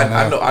teach Okay, you what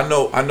I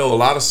know. I know a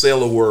lot of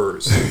sailor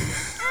words,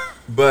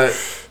 but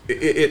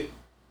it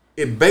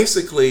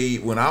basically,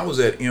 when I was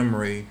at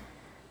Emory,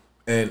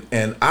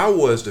 and I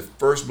was the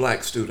first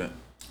black student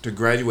to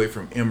graduate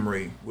from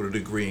Emory with a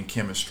degree in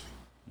chemistry.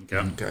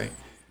 Okay.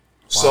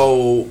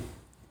 So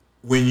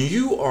when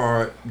you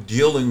are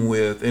dealing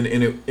with, and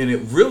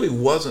it really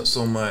wasn't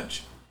so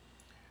much,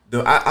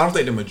 I don't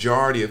think the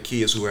majority of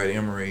kids who were at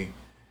Emory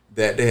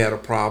that they had a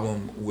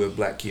problem with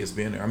black kids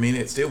being there. I mean,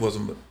 it still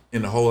wasn't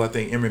in the whole. I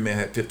think Emory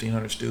had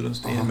 1,500 students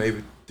then,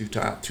 maybe through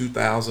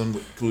 2,000,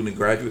 including the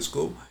graduate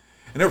school,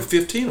 and there were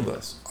 15 of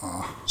us.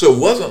 So it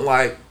wasn't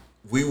like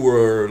we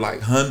were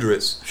like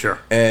hundreds. Sure.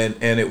 And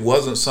it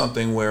wasn't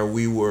something where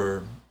we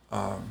were,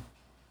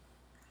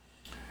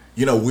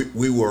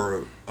 we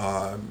were,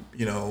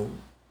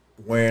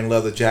 wearing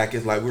leather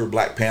jackets like we were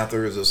Black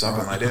Panthers or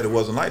something like that. It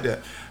wasn't like that.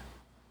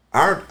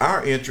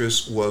 Our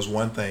interest was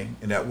one thing,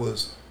 and that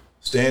was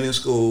staying in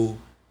school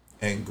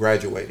and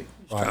graduating.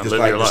 Right. Just Live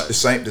like your life. the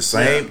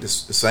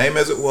same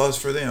as it was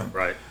for them.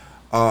 Right.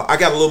 I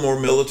got a little more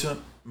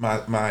militant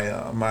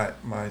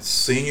my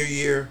senior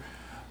year,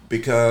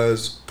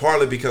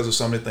 partly because of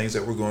some of the things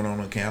that were going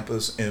on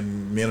campus,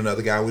 and me and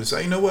another guy would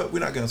say, you know what, we're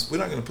not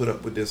gonna put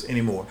up with this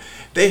anymore.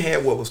 They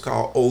had what was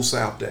called Old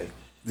South Day.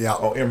 Yeah.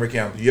 On Emory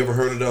campus. You ever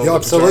heard of those? Yeah,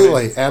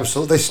 absolutely.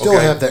 They still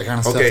have that kind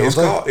of stuff. Okay, don't it's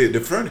they? called the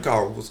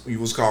fraternity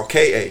was called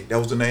KA. That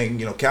was the name,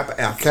 Kappa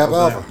Alpha. Kappa That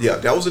was the Alpha. name. Yeah,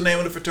 that was the name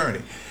of the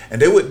fraternity.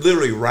 And they would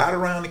literally ride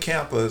around the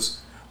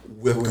campus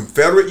with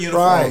Confederate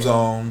uniforms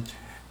on,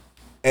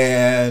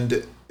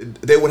 and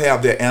they would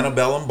have their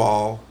antebellum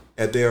ball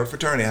at their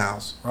fraternity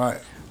house.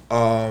 Right.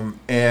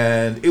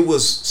 And it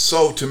was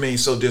so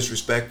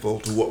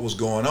disrespectful to what was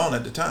going on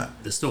at the time.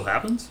 This still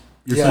happens?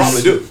 Yes.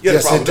 Probably do. Yeah,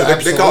 Yes, they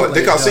probably do. They call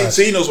it. does.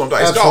 See, he knows what I'm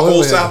talking. It's Absolutely. called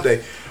Old South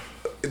Day.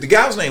 The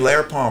guy was named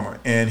Larry Palmer,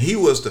 and he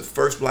was the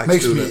first black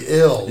Makes student me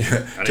ill.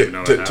 I didn't even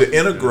know to that.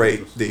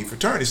 integrate the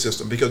fraternity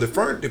system, because the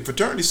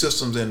fraternity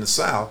systems in the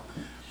South,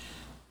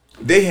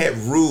 they had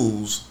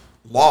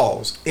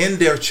laws in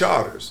their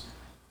charters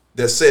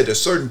that said that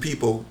certain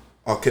people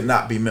could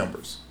not be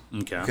members.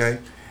 Okay.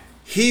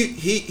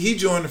 He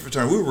joined the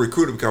fraternity. We were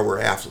recruited because we were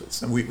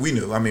athletes, and we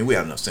knew. I mean, we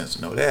had enough sense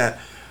to know that.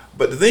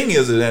 But the thing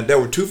is that there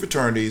were two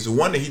fraternities. The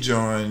one that he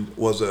joined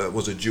was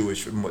a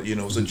Jewish,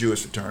 was a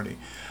Jewish fraternity.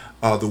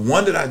 The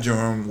one that I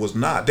joined was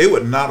not. They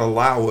would not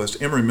allow us.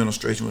 The Emory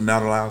administration would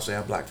not allow us to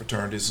have black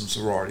fraternities and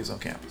sororities on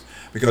campus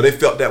because they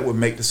felt that would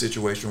make the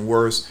situation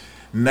worse.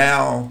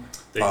 Now,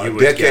 That you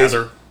would decades,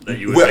 gather. That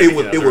you would well, maybe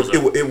gather as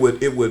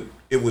a- it would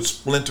it would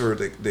splinter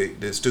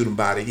the student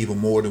body even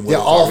more than what Yeah, it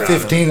was all already.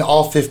 15.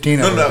 All 15.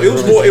 No, of no, them it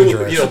was really more. It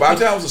dangerous. was, by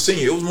the time I was a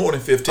senior, it was more than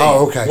 15.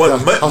 Oh, okay.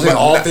 Wasn't I was saying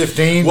all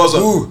 15?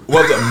 Wasn't Ooh.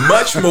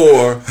 much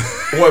more.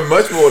 Wasn't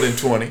much more than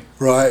 20.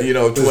 Right.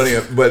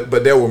 20.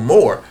 But there were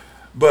more.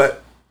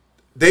 But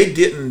they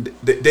didn't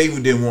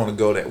want to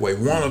go that way.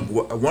 One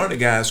of the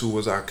guys who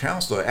was our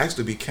counselor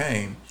actually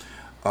became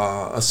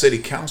a city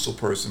council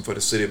person for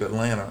the city of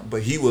Atlanta,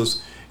 but he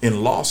was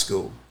in law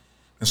school.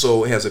 And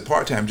so, as a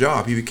part-time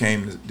job, he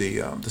became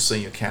the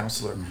senior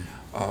counselor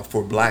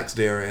for blacks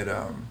there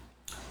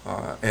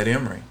at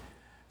Emory.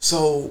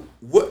 So,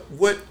 what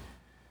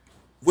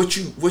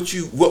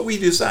we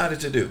decided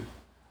to do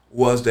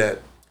was that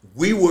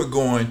we were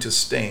going to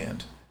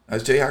stand. I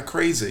tell you how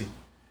crazy,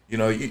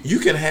 you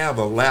can have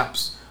a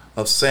lapse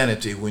of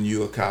sanity when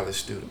you're a college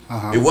student.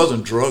 It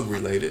wasn't drug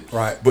related,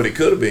 Right. But it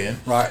could have been,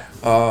 Right.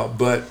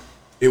 But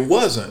it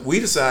wasn't.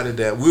 We decided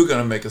that we were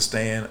going to make a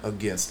stand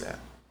against that.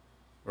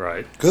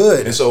 Right.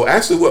 Good. And so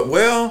actually they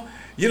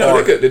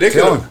Or could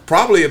killing. have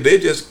probably, if they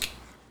just,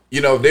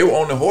 if they were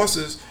on the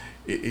horses,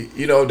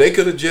 they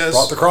could have just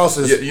Brought the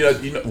crosses.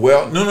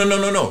 Well,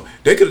 no.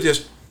 They could have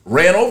just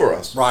ran over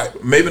us.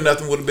 Right. Maybe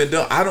nothing would have been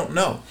done. I don't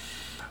know.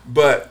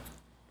 But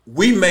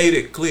we made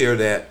it clear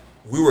that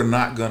we're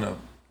not gonna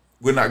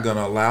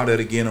allow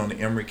that again on the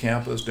Emory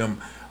campus. Them,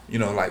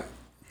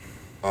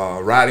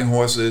 riding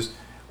horses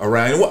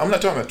around. I'm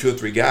not talking about 2 or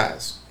 3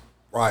 guys.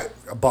 Right.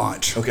 A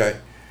bunch. Okay.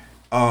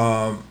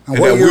 And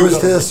what year was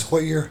this?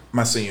 What year?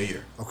 My senior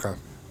year. Okay.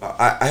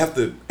 I have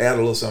to add a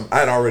little something. I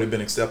had already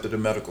been accepted to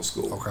medical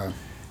school. Okay.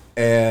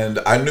 And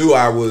I knew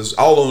I was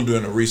all on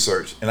doing the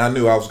research, and I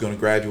knew I was going to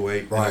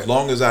graduate. Right. And as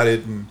long as I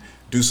didn't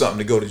do something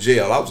to go to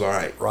jail, I was all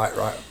right. Right.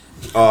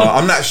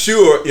 I'm not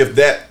sure if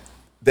that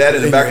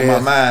in the In back of your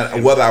my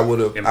mind whether I would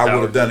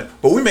have done it.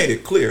 But we made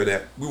it clear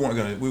that we were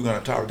going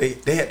to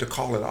tolerate. They had to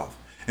call it off,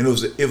 and it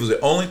was the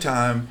only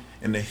time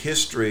in the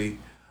history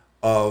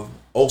of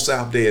Old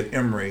South Day at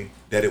Emory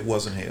that it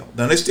wasn't held.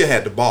 Now they still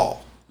had the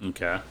ball.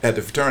 Okay. At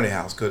the fraternity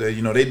house, because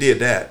they did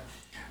that.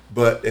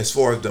 But as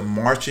far as the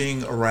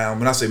marching around,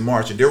 when I say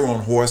marching, they were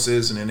on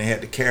horses, and then they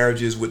had the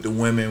carriages with the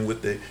women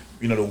with the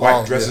the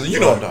white dresses. Yeah.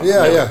 What I'm talking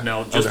Yeah, about. yeah.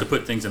 Now, just Okay. to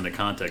put things into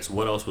context,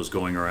 what else was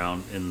going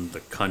around in the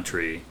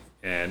country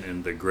and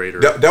in the greater?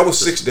 That was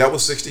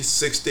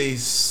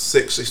 66,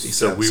 67.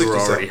 So we were 67.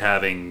 already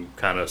having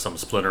kind of some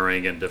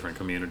splintering in different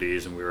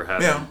communities, and we were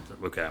having. Yeah.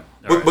 Okay.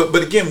 All right.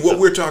 But again, what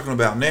we're talking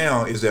about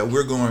now is that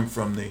we're going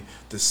from the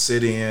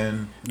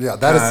sit-in Yeah,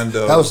 that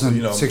was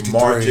in 63.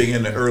 marching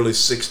in the early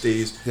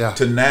 60s Yeah.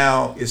 to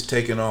now it's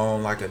taking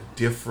on like a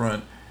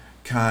different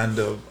kind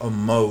of a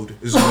mode.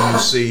 This is when you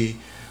see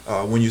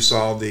when you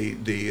saw the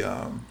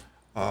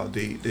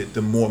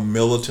more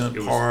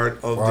militant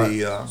part of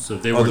Right. So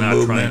they of were the not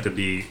movement. trying to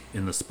be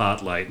in the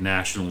spotlight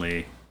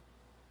nationally.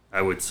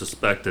 I would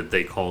suspect that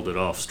they called it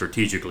off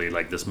strategically,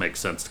 like this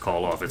makes sense to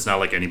call off. It's not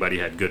like anybody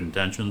had good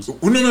intentions.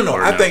 Well, no.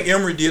 Or I no? think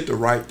Emory did the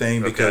right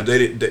thing because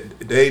Okay.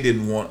 they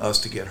didn't want us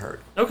to get hurt.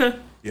 Okay.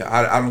 Yeah,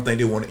 I don't think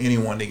they wanted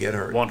anyone to get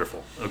hurt.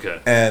 Wonderful. Okay.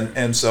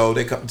 And so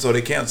they can't.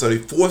 So they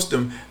forced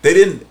them. They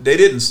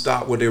didn't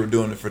stop what they were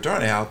doing in the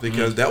fraternity house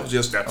because that was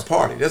just That's a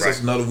party. That's right.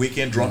 just another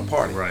weekend drunk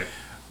party. Right.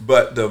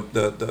 But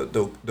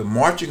the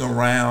marching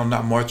around,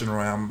 not marching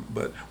around,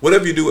 but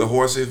whatever you do with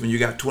horses when you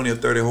got 20 or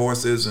 30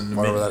 horses and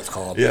Whatever that's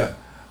called. Yeah.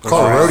 It's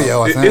called a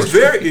rodeo, I think. It's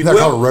very Isn't that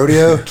called a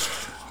rodeo?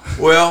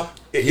 well.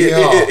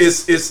 Yeah.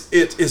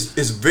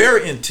 It's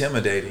very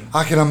intimidating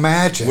I can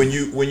imagine. when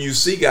you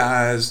see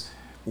guys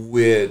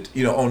with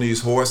on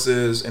these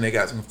horses and they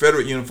got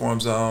Confederate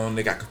uniforms on,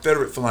 they got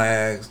Confederate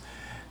flags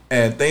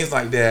and things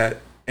like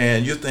that,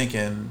 and you're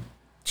thinking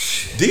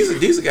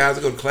these are guys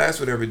I go to class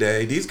with every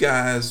day. These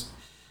guys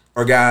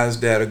are guys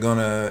that are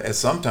gonna at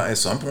some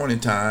point in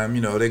time,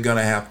 they're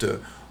gonna have to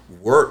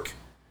work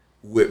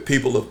with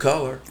people of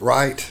color,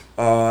 Right.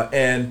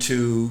 and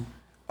to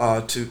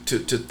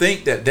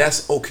think that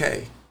that's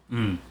okay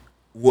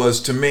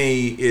was to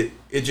me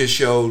it just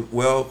showed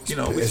we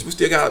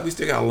still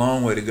got a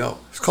long way to go.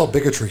 It's called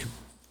bigotry.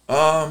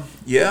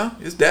 Yeah,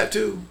 it's that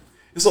too.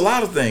 It's a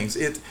lot of things.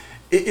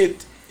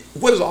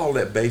 What is all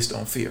that based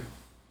on? Fear.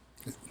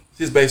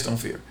 It's based on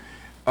fear,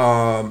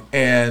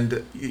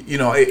 and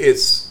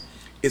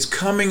it's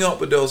coming up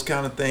with those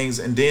kind of things,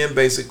 and then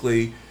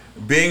basically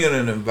being in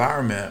an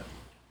environment.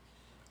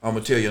 I'm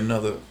gonna tell you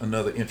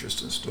another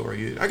interesting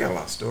story. I got a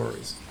lot of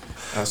stories.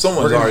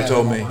 Someone's already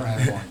told me.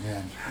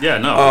 Yeah.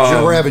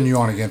 No. We're having you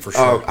on again for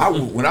sure.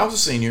 When I was a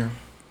senior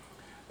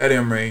at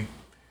Emory,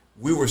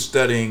 we were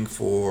studying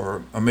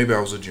for, or maybe I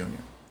was a junior.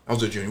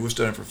 We were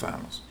studying for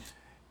finals,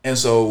 and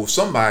so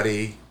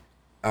somebody,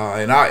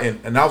 and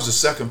I was the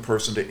second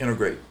person to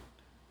integrate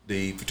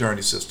the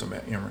fraternity system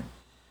at Emory.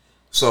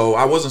 So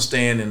I wasn't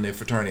staying in the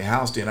fraternity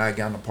house then. I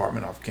got an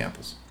apartment off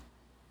campus,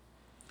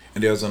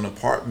 and there's an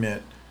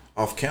apartment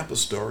off campus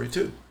story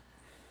too.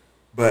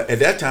 But at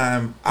that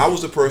time, I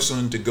was the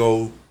person to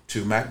go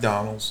to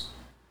McDonald's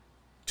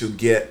to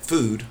get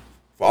food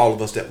for all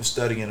of us that were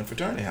studying in a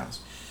fraternity house.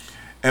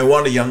 And one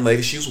of the young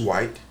ladies, she was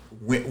white,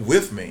 went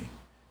with me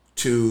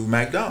to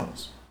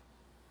McDonald's.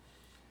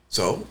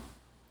 So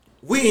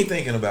we ain't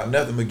thinking about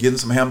nothing but getting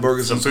some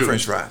hamburgers and some food.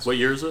 French fries. What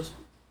year is this,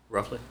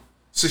 roughly?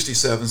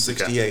 67,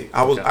 68.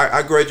 Okay.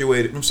 I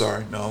graduated. I'm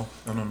sorry. No.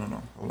 Hold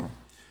on.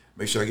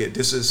 Make sure I get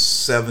this is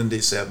 70,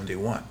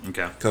 71.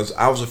 Okay. Because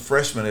I was a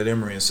freshman at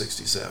Emory in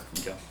 67.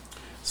 Okay.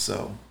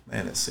 So,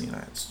 man, it's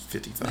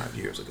 55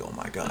 years ago.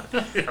 My God.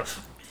 Yeah.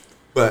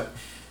 But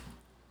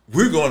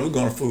we're going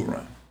a food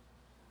run.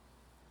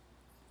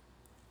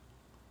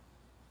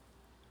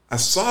 I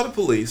saw the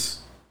police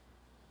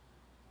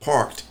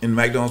parked in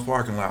McDonald's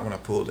parking lot when I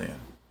pulled in.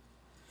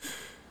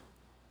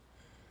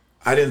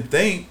 I didn't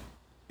think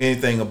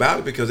anything about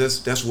it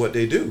because that's what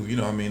they do. You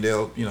know, I mean,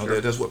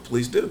 Sure. that's what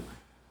police do.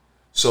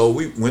 So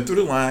we went through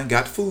the line,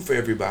 got food for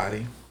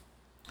everybody,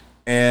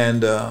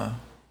 and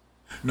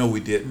no, we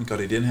didn't because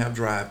they didn't have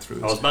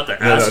drive-throughs. I was about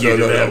to ask you,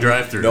 did they have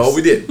drive-thrus? No,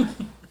 we didn't.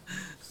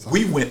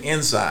 We went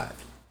inside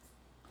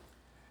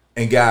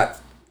and got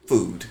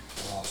food.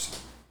 Awesome.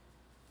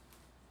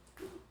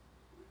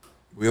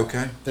 We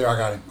okay? There, I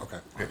got him. Okay.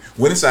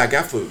 Went inside,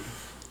 got food.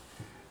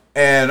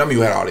 And I mean,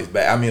 we had all these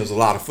bags. I mean, it was a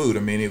lot of food. I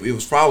mean, it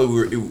was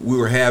probably, we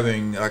were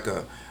having like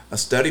a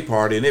study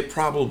party, and it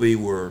probably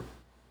were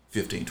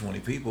 15, 20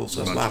 people,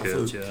 so it's a lot of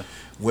kids, food. yeah.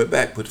 Went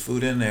back, put the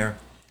food in there,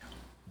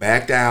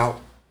 backed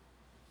out,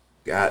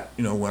 went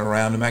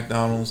around to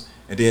McDonald's,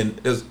 and then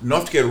there's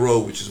North Decatur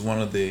Road, which is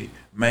one of the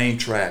main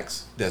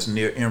tracks that's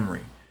near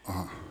Emory.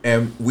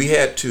 And we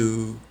had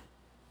to,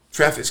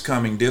 traffic's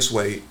coming this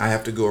way, I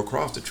have to go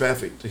across the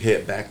traffic to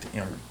head back to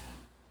Emory.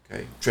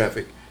 Okay,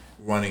 traffic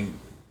running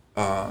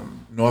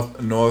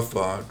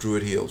north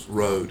Druid Hills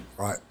Road.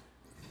 Right.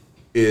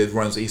 It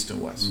runs east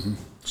and west.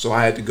 So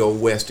I had to go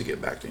west to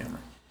get back to Emory.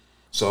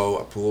 So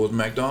I pulled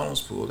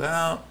McDonald's, pulled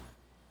out,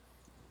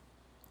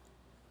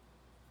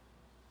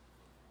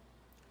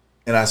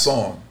 and I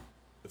saw him.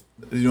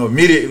 You know,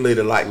 immediately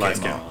the lights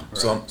came on.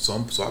 Right.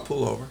 So I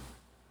pull over,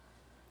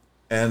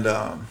 and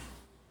the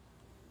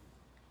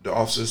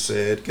officer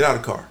said, "Get out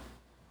of the car."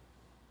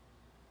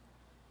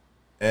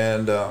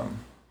 And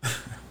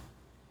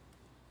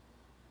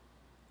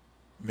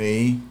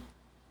me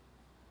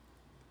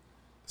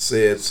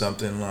said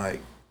something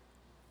like,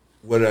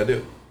 "What did I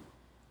do?"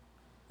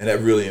 And that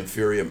really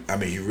infuriated. I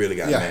mean, he really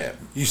got mad.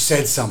 You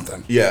said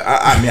something. Yeah,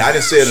 I mean, I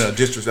didn't say it in a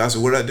disrespect. I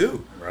said, "What did I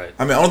do?" Right.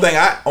 I mean, only thing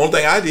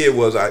I did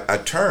was I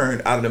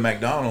turned out of the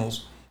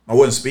McDonald's. I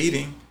wasn't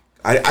speeding.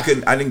 I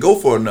didn't go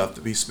for enough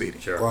to be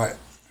speeding. Sure. Right.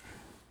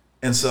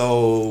 And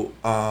so,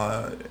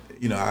 I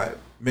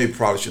maybe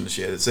probably shouldn't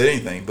have said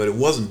anything, but it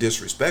wasn't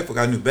disrespectful.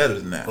 I knew better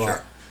than that.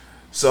 Right.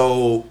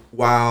 So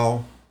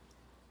while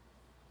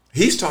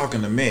he's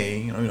talking to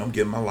me, I'm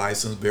getting my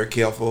license, very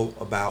careful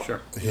about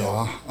Sure.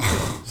 Yeah.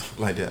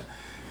 like that.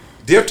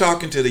 They're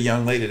talking to the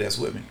young lady that's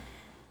with me,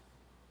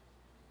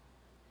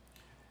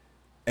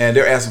 and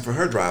they're asking for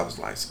her driver's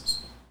license.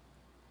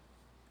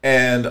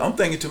 And I'm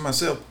thinking to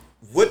myself,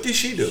 what did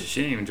she do?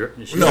 She didn't even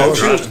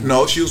drive.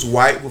 No, she was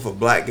white with a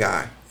black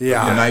guy.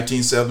 Yeah. In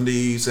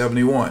 1970,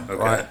 71. Okay.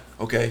 Right.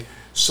 Okay.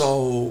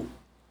 So,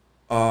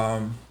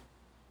 I'm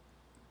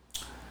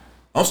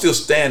still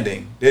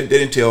standing. They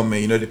didn't tell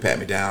me, they pat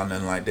me down,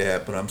 nothing like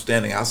that. But I'm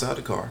standing outside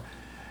the car,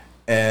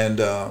 and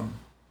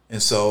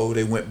so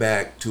they went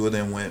back. Two of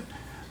them went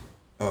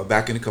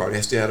back in the car.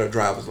 They still had her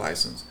driver's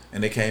license,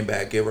 and they came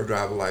back, gave her a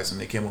driver's license.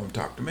 They came over and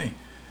talked to me,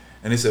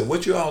 and they said,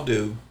 "What you all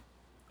do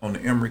on the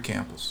Emory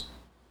campus?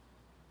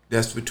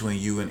 That's between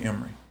you and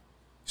Emory."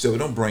 He said, "Well,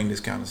 don't bring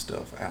this kind of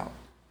stuff out."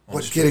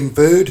 What's getting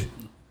food?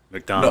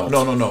 McDonald's.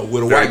 No.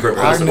 With a Very white girl.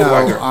 progressive. With a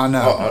white girl. I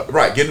know.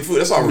 Right, getting food.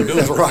 That's all we're doing.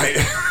 That's right.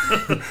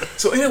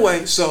 So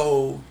anyway,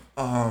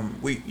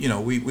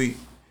 we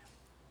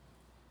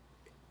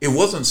it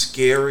wasn't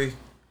scary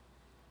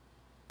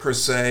per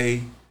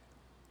se,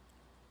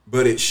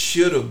 but it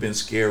should have been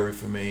scary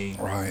for me,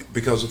 Right.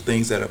 because of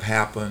things that have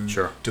happened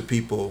Sure. to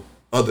people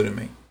other than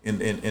me in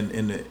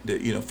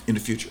the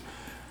future.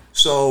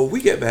 So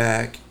we get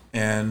back,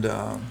 and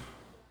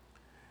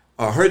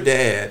her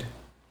dad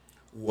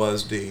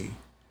was the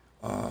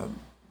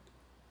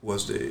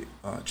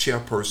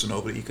chairperson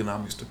over the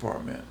economics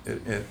department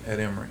at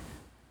Emory.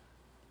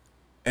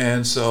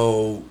 And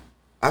so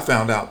I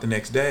found out the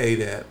next day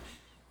that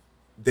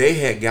they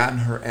had gotten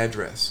her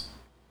address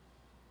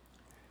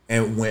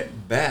and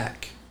went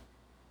back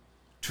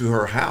to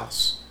her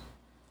house.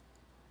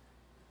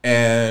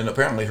 And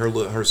apparently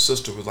her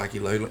sister was like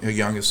 11, her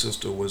youngest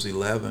sister was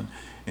 11,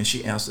 and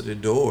she answered the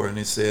door, and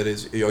it said,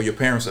 "Are your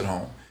parents at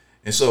home?"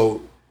 And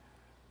so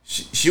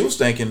she was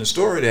thinking the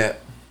story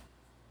that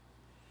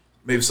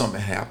maybe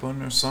something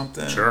happened or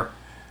something. Sure.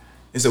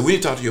 And so we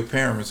need to talk to your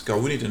parents,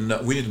 because we need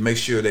to make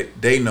sure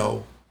that they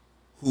know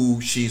who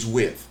she's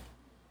with.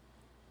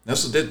 Now,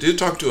 so they're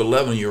talking to an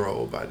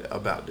 11-year-old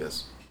about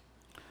this.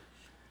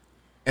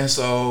 And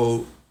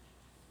so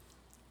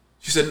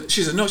she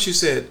said no. She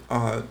said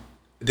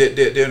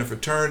they're in a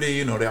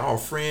fraternity. They're all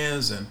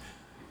friends, and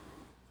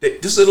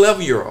this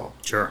 11-year-old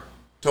Sure.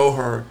 told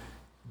her,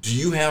 "Do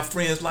you have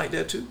friends like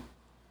that too?"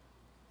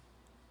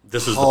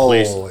 This is the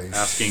police Holy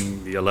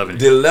asking the 11-year-old.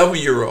 The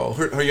 11-year-old,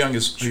 her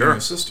youngest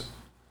sister.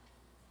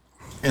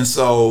 And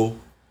so,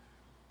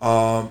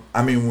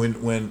 I mean,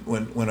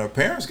 when her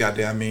parents got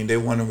there, I mean, they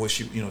wondered what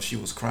she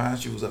was crying,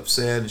 she was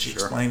upset, and she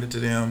explained it to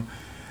them,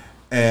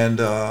 and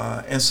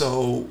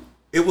so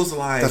it was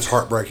like, That's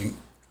heartbreaking.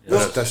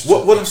 Well, That's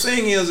what I'm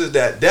saying is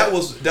that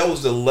was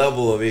the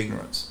level of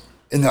ignorance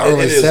in the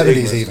early It is 70s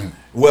ignorance. even.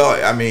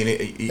 Well, I mean,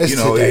 It's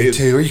today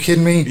too. Are you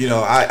kidding me?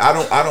 I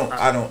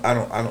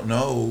don't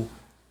know.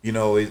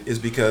 It's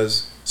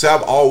because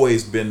I've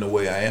always been the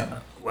way I am.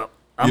 Well,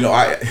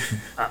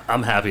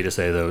 I'm happy to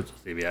say though,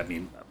 Stevie. I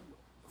mean,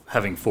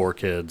 having 4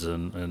 kids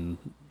and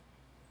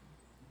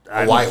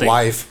A white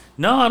wife.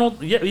 No, I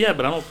don't. Yeah,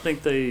 but I don't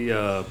think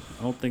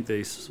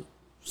they.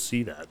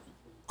 See that.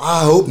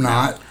 I hope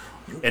not.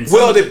 And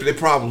Well, they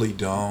probably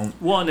don't.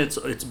 one, it's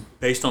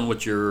based on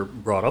what you're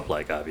brought up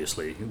like.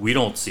 Obviously, we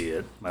don't see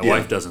it. My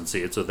wife doesn't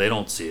see it, so they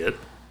don't see it.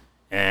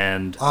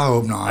 And I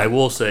hope not. I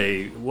will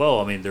say, well,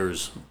 I mean,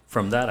 there's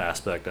from that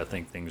aspect, I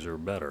think things are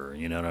better.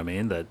 You know what I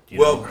mean? That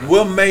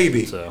Well,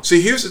 maybe. So.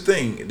 See, here's the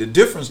thing. The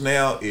difference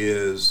now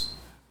is,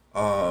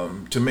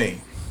 to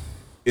me,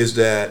 is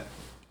that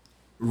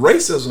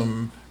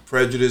racism,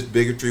 prejudice,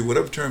 bigotry,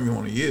 whatever term you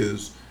want to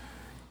use,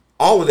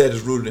 all of that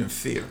is rooted in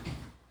fear.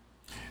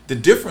 The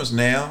difference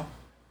now,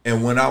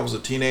 and when I was a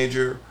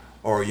teenager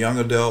or a young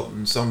adult,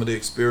 and some of the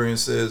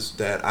experiences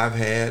that I've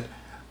had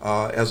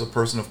as a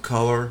person of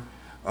color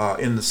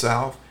in the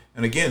South,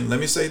 and again, let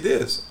me say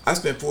this: I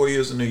spent 4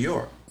 years in New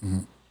York,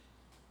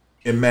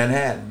 in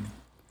Manhattan,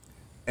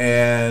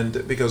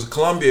 and because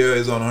Columbia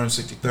is on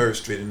 163rd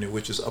Street,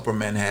 which is Upper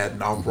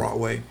Manhattan, off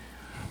Broadway,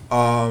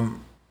 I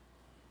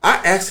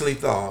actually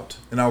thought,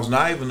 and I was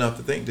naive enough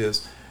to think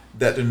this,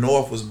 that the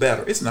North was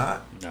better. It's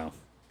not. No.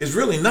 It's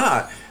really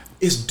not.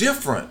 It's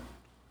different,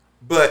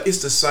 but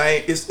it's the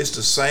same. It's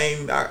the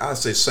same. I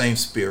say same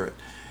spirit,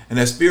 and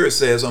that spirit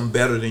says I'm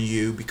better than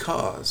you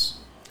because,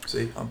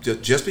 see, I'm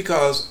just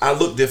because I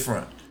look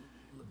different,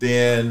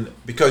 then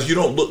because you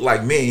don't look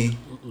like me,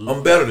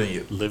 I'm better than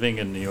you. Living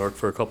in New York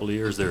for a couple of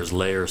years, there's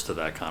layers to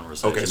that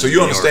conversation. Okay, so in you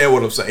New understand York.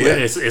 what I'm saying? Yeah.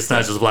 It's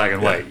not just black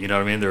and white. You know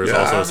what I mean? There's Yeah, I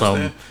also some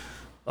understand.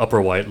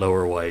 upper white,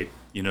 lower white.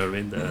 You know what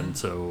I mean? And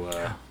so,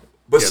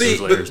 But yeah, see,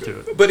 there's layers to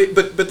it.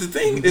 but the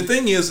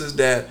thing is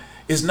that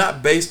it's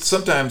not based.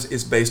 Sometimes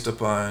it's based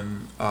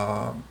upon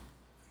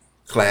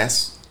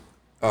class,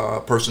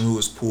 person who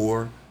is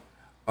poor,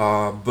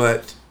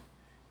 but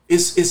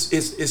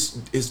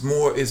it's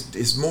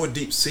more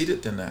deep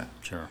seated than that.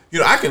 Sure.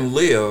 I can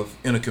live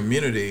in a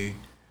community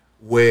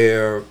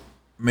where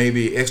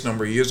maybe X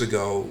number of years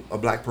ago a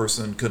black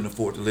person couldn't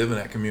afford to live in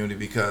that community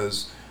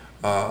because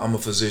I'm a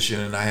physician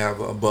and I have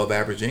above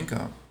average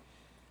income.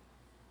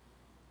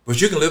 But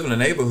you can live in a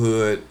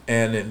neighborhood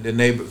and the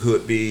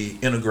neighborhood be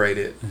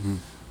integrated,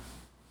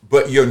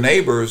 but your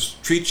neighbors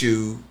treat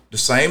you the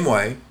same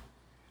way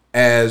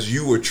as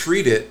you were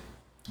treated.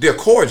 They're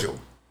cordial,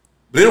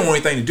 but they don't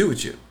want anything to do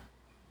with you.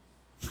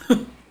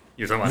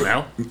 You're talking about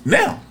now?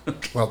 Now,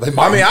 Well, they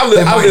might,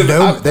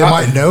 they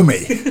might know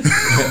me.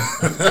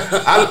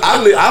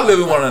 I live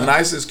in one of the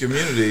nicest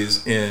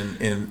communities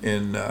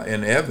in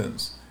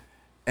Evans,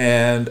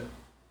 and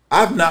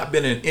I've not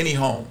been in any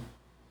home.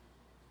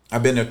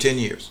 I've been there 10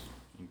 years.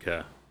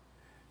 Okay.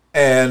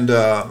 And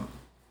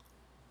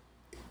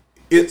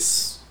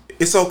it's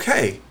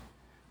okay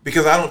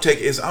because I don't take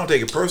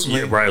it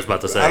personally. Yeah, right, I was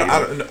about to say.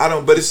 I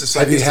don't. But it's the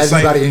same. Have you it's had the same.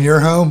 anybody in your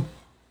home?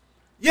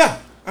 Yeah,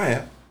 I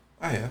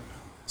have.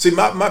 See,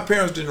 my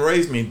parents didn't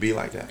raise me to be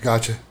like that.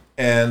 Gotcha.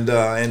 And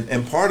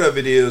part of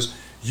it is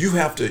you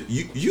have to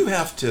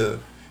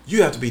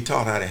be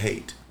taught how to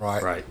hate.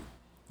 Right. Right.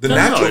 The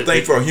natural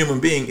thing for a human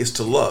being is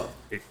to love.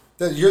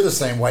 You're the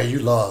same way. You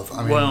love.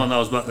 I mean, Well, and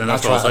that's what I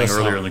was saying that's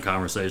earlier not- in the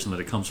conversation, that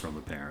it comes from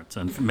the parents,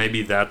 and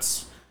maybe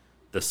that's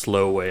the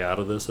slow way out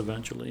of this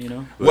eventually.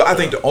 But, Well, I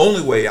think the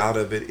only way out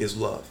of it is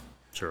love.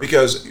 Sure.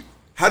 Because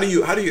how do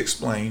you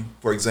explain,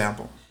 for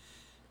example,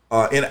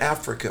 in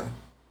Africa,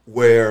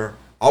 where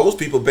all those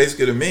people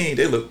basically to me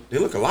they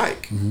look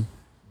alike,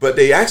 but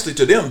they actually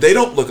to them they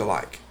don't look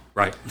alike.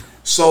 right.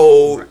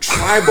 So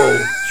tribal.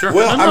 Sure.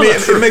 Well, No, I mean,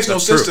 that's true. it makes no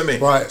That's sense true. to me.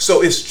 Right.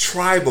 So it's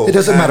tribal. it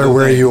doesn't kind matter of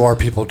where thing. you are.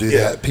 People do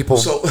Yeah. that. People.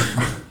 So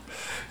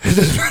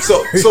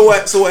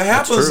what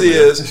happens true, man.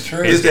 is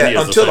true. is that India's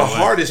the until the same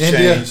way. heart is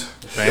India. changed.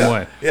 Same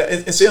way. Yeah,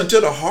 and see,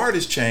 until the heart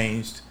is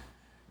changed,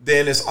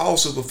 then it's all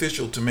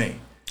superficial to me.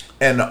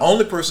 And the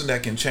only person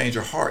that can change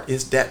a heart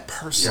is that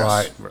person.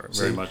 Right.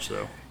 Very much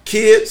so.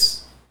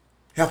 Kids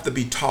have to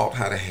be taught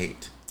how to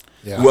hate.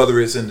 Yeah. Whether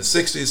it's in the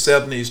 60s,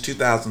 70s,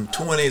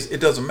 2020s, it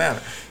doesn't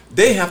matter.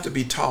 They have to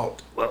be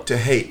taught to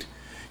hate.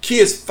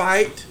 Kids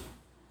fight.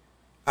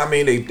 I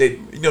mean, they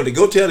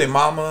go tell their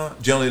mama,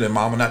 generally their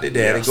mama, not their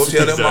daddy. Yes, Go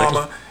tell their exactly.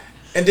 mama,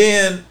 and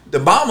then the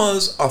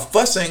mamas are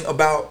fussing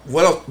about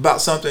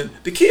about something.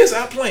 The kids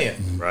out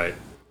playing. Right.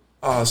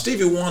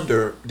 Stevie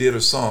Wonder did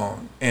a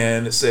song,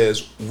 and it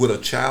says, "With a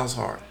child's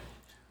heart,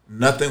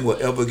 nothing will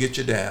ever get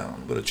you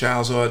down. With a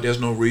child's heart, there's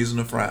no reason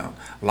to frown.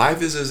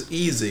 Life is as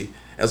easy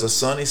as a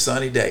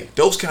sunny day.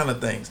 Those kind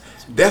of things.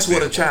 That's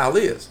what a child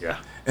is. Yeah.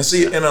 And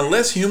see, and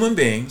unless human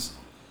beings,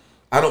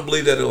 I don't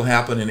believe that it'll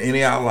happen in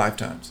any of our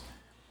lifetimes,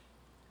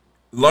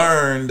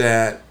 learn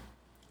that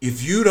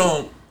if you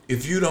don't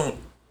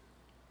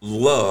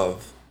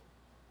love,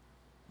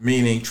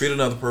 meaning treat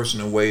another person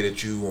in a way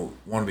that you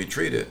want to be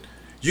treated,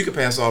 you can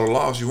pass all the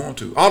laws you want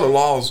to. All the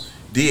laws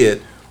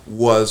did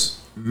was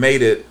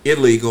made it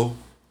illegal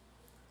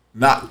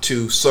not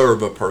to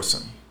serve a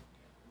person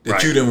that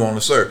Right. you didn't want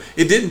to serve.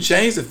 It didn't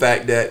change the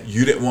fact that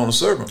you didn't want to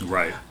serve them.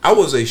 Right. I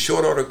was a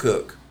short order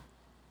cook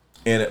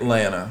in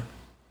Atlanta,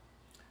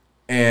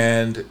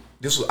 and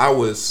I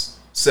was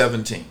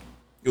 17.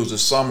 It was the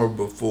summer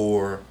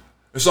before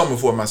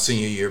my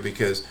senior year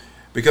because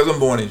I'm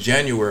born in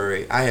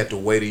January. I had to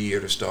wait a year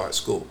to start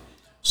school,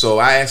 so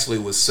I actually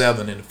was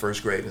 7 in the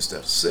first grade instead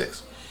of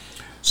 6.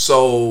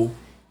 So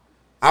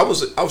I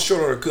was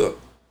short order cook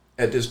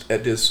at this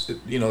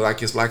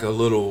like it's like a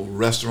little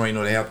restaurant.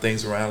 They have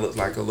things around, looks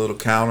like a little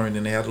counter, and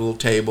then they have little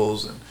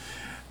tables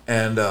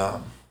and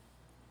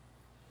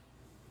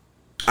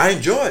I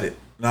enjoyed it.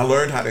 And I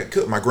learned how to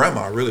cook. My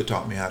grandma really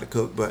taught me how to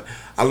cook, but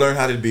I learned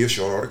how to be a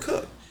short order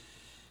cook.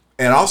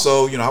 And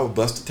also, I would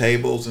bust the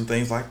tables and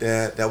things like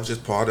that. That was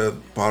just part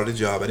of the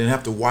job. I didn't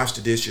have to wash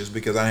the dishes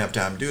because I didn't have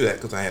time to do that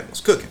because I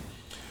was cooking.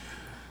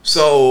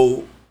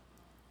 So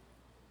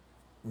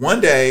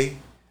one day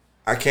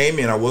I came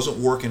in. I wasn't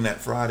working that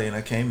Friday, and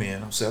I came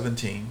in. I'm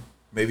 17,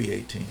 maybe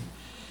 18,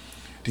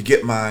 to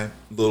get my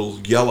little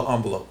yellow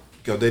envelope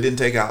because they didn't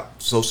take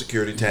out Social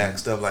Security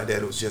tax, stuff like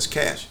that. It was just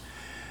cash.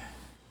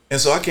 And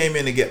so I came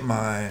in to get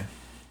my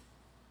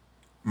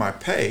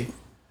pay,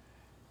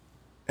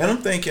 and I'm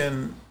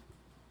thinking,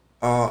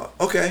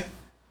 okay,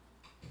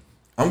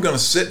 I'm going to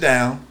sit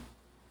down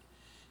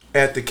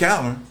at the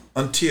counter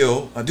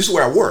until this is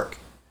where I work,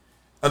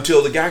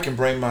 until the guy can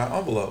bring my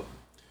envelope.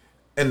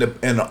 And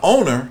the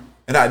owner,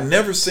 and I'd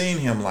never seen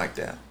him like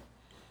that.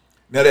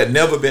 Now, there had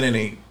never been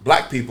any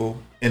black people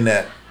in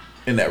that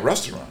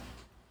restaurant.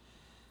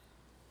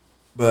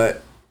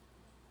 But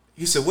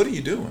he said, "What are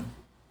you doing?"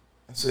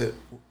 I said,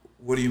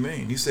 "What do you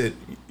mean?" He said,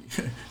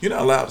 "You're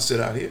not allowed to sit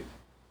out here.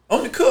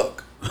 I'm the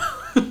cook."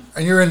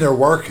 And you're in there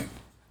working.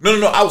 No,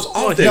 I was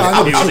off there. Yeah,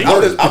 I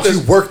know, I but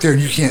you work there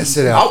and you can't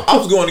sit out. I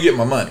was going to get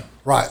my money.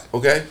 Right.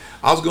 Okay,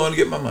 I was going to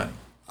get my money.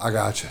 I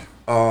got you.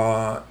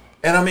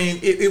 And I mean,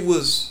 it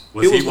was.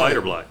 Was it he was white like,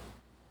 or black?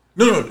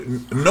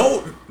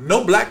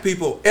 No black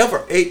people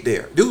ever ate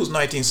there. This was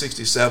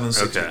 1967,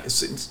 60, Okay.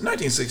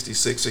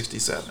 1966,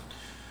 67.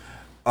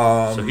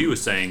 So he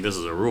was saying this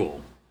is a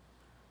rule.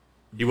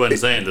 He wasn't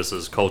saying this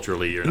is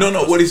culturally. You're No.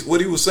 not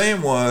What he was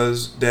saying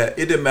was that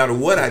it didn't matter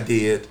what I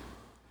did,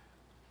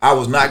 I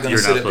was not going to You're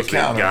sit not at the supposed to.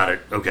 counter. Got it.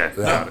 Okay.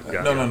 Got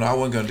it. No, I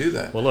wasn't going to do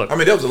that. Well, look. I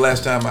mean, that was the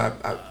last time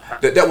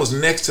that was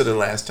next to the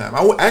last time.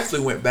 I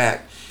actually went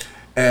back,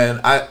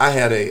 and I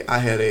had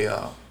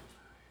a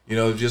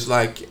just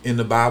like in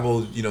the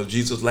Bible,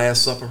 Jesus'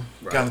 Last Supper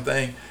kind of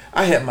thing.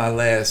 I had my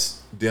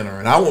last dinner,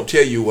 and I won't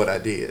tell you what I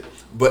did,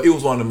 but it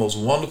was one of the most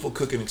wonderful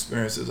cooking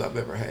experiences I've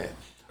ever had.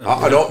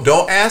 I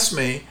don't ask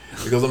me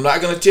because I'm not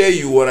going to tell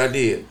you what I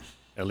did.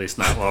 At least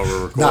not while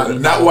we're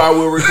recording. Not while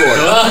we're recording,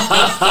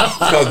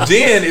 because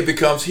then it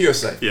becomes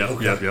hearsay. Yep.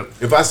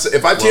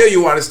 If I tell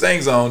you why this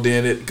thing's on,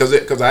 then because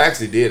I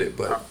actually did it,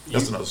 but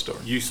that's another story.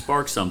 You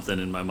sparked something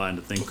in my mind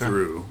to think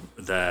through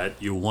that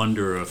you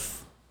wonder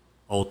if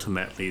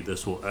ultimately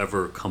this will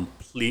ever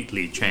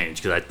completely change.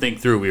 Because I think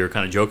through, we were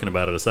kind of joking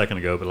about it a second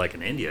ago, but like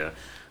in India,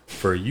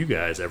 for you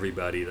guys,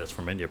 everybody that's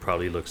from India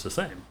probably looks the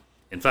same.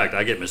 In fact,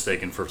 I get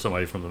mistaken for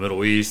somebody from the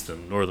Middle East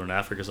and Northern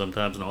Africa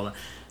sometimes and all that.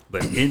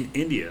 But in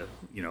India,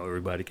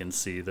 everybody can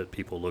see that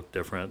people look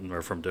different and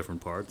are from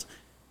different parts.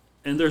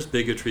 And there's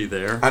bigotry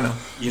there. I know.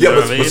 You know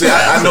what I mean? But see,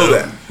 I know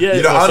that. Yeah,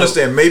 I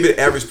understand. Maybe the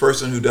average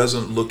person who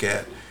doesn't look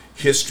at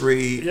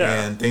history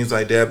Yeah. and things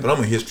like that, but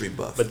I'm a history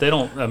buff. But they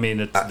don't,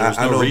 there's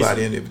I no know reason. about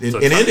India. So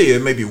In India,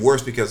 it may be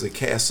worse because of the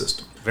caste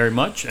system. Very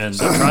much, and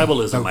the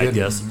tribalism, I kidding.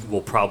 guess,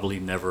 will probably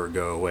never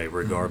go away,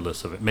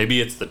 regardless of it.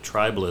 Maybe it's the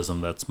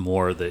tribalism that's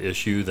more the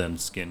issue than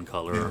skin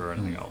color or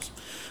anything else.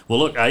 Well,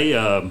 look,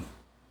 I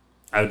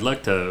would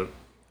like to,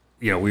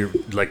 we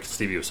like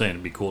Stevie was saying,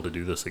 it'd be cool to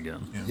do this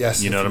again.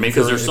 Yes. You know if what I mean? if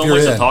Because you're- there's if so you're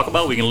much to in. talk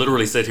about. We can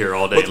literally sit here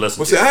all day and listen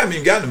Well, to see, I haven't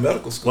even gotten to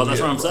medical school. Well, that's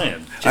yet, what I'm bro.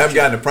 saying. I haven't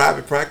gotten to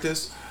private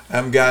practice. I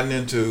haven't gotten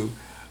into,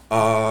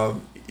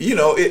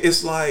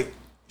 it's like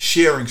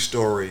sharing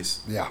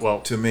stories. Yeah. Well,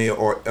 To me,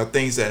 or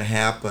things that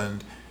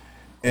happened.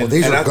 And, Well,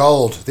 these and are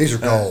gold. These are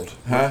gold.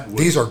 Huh?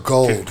 These are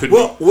gold. could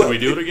Well, we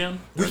do it again?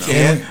 We Or no?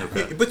 can,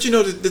 Okay. but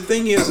the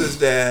thing is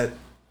that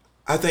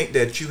I think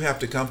that you have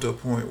to come to a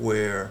point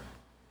where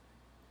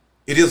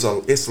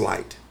it's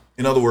light.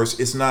 In other words,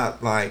 it's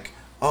not like,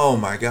 oh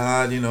my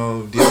God,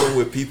 dealing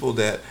with people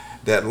that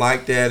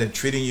like that and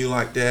treating you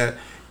like that.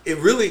 It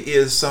really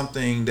is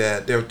something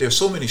that there's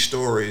so many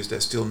stories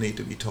that still need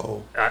to be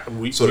told, so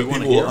that wanna people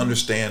will hear 'em.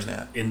 understand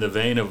that. In the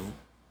vein of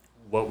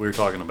what we were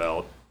talking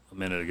about a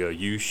minute ago,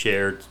 you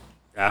shared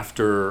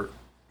after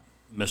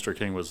Mr.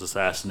 King was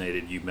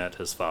assassinated, you met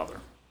his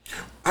father.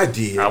 I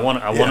did. I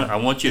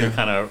want you to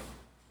kind of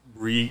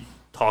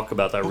talk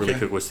about that really Okay.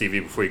 quick with Stevie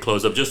before you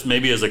close up? Just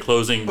maybe as a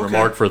closing Okay.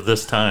 remark for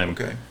this time.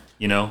 Okay.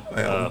 You know,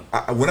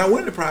 When I went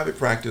into private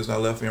practice, I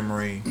left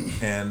Emory,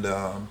 and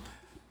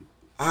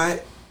I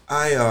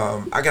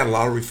got a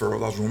lot of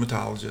referrals. I was a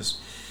rheumatologist,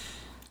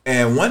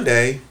 and one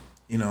day,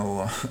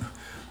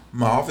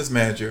 my office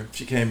manager,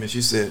 she came and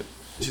she said,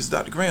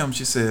 Dr. Graham,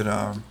 she said,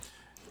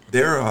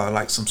 there are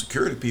like some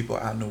security people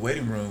out in the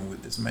waiting room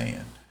with this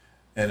man,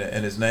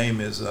 and his name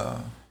is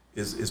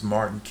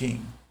Martin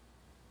King.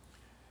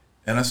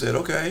 And I said,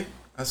 okay.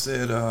 I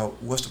said,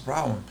 what's the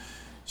problem?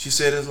 She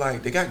said, it's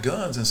like they got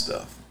guns and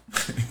stuff.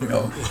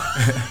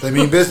 They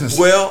mean business.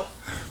 Well,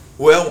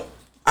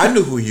 I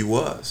knew who he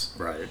was,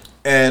 right.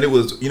 and it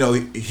was,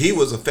 he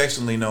was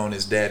affectionately known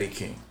as Daddy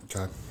King,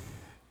 Okay.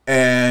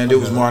 and it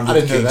was Martin I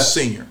Luther didn't know King that.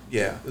 Sr.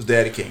 Yeah, it was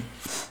Daddy King,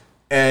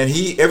 and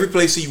every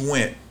place he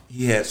went,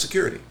 he had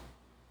security.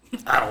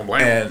 I don't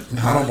blame him. And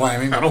I don't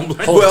blame him. I don't blame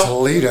him. Oh,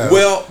 Toledo.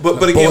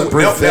 but again,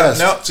 Bulletproof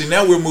vest.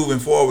 now we're moving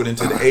forward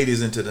into the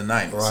 80s, into the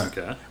 90s. Right.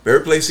 Okay.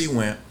 Every place he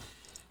went,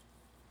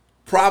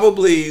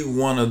 probably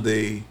one of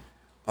the,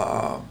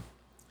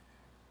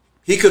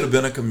 he could have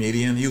been a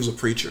comedian. He was a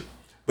preacher,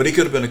 but he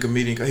could have been a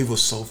comedian because he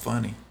was so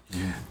funny,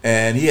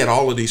 and he had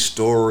all of these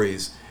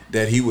stories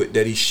that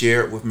he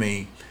shared with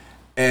me,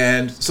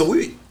 and so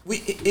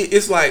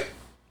it's like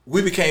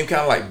we became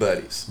kind of like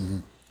buddies.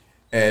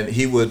 And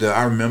he would,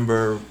 I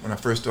remember when I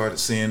first started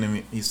seeing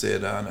him, he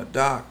said, "Now,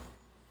 Doc,"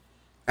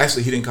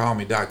 actually he didn't call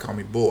me Doc, he called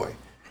me Boy.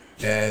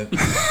 And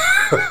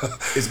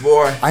it's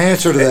Boy. I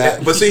answer to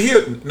that. But see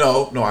here,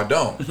 no, I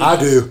don't. I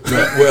do.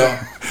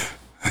 Well,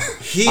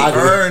 he I do.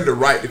 earned the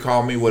right to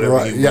call me whatever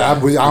Right. he Yeah,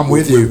 wanted. I'm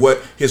with you.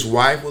 What his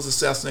wife was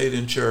assassinated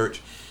in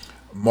church.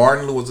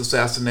 Martin was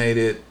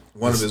assassinated.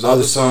 One of his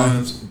other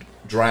sons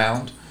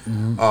drowned.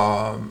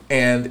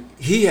 And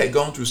he had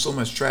gone through so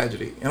much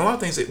tragedy. And a lot of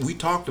things that we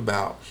talked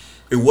about,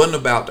 it wasn't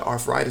about the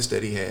arthritis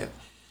that he had.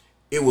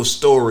 It was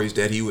stories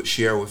that he would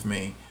share with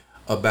me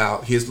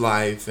about his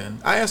life. And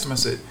I asked him, I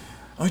said,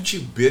 "Aren't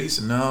you bitter?" He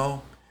said,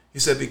 "No." He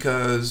said,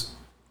 "Because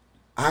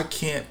I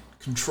can't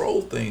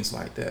control things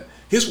like that."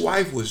 His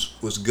wife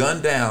was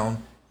gunned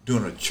down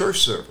during a church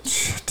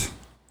service.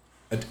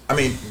 I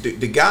mean,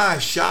 the guy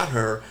shot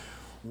her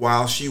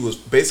while she was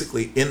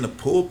basically in the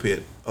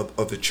pulpit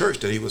of the church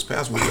that he was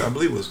pastoring. I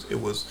believe it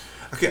was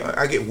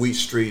I get Wheat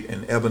Street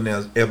and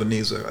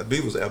Ebenezer. I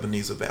believe it was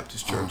Ebenezer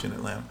Baptist Church in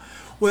Atlanta.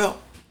 Well,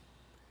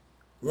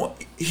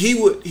 he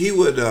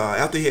would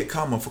after he had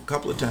come for a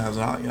couple of times,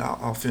 and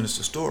I'll finish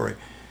the story.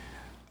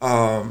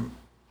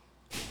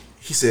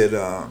 He said,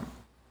 "The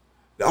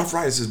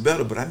arthritis is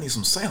better, but I need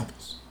some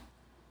samples."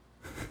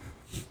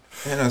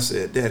 And I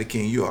said, "Daddy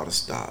King, you ought to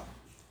stop."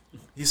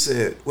 He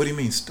said, "What do you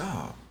mean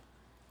stop?"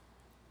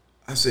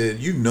 I said,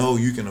 "You know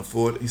you can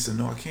afford it." He said,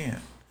 "No, I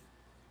can't."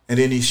 And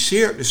then he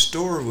shared the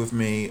story with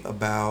me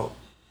about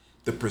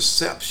the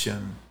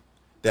perception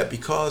that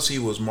because he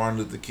was Martin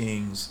Luther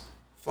King's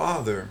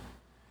father,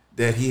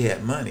 that he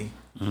had money,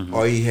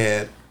 or he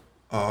had,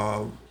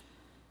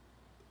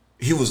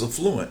 he was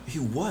affluent. He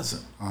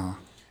wasn't.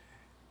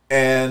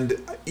 And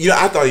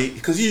I thought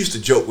because he used to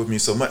joke with me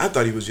so much, I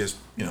thought he was just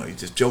he's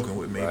just joking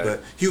with me, Right.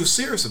 but he was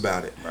serious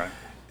about it. Right.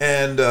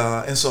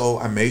 And so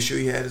I made sure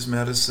he had his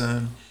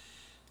medicine.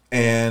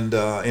 And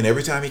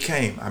every time he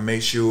came, I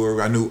made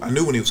sure I knew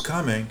when he was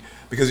coming,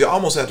 because you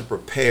almost had to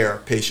prepare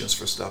patients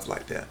for stuff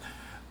like that.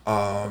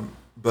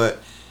 But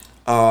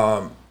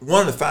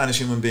one of the finest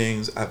human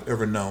beings I've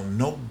ever known.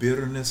 No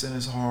bitterness in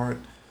his heart,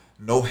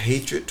 no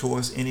hatred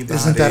towards anybody.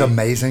 Isn't that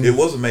amazing? It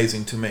was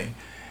amazing to me.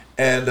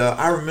 And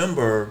I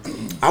remember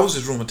I was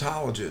his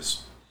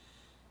rheumatologist,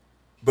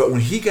 but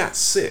when he got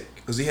sick,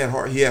 because he had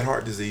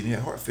heart disease, he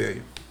had heart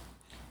failure.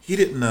 He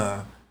didn't.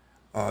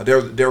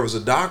 There was a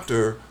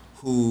doctor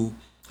who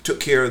took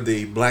care of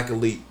the black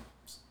elite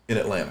in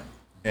Atlanta,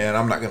 and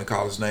I'm not going to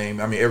call his name.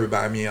 I mean,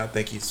 everybody. I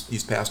think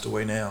he's passed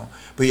away now,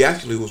 but he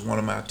actually was one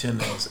of my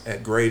attendings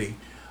at Grady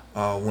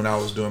when I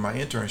was doing my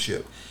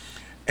internship.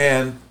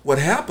 And what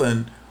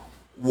happened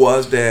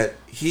was that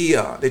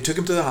they took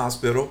him to the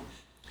hospital,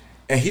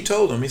 and he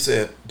told him, he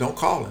said, "Don't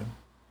call him."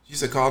 He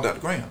said, "Call Dr.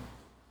 Graham."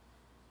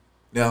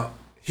 Now,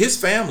 his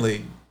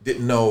family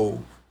didn't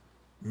know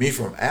me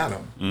from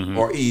Adam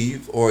or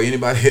Eve or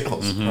anybody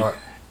else. Right.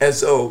 And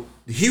so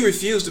he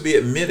refused to be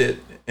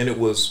admitted, and it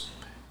was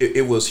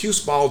Hugh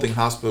Spalding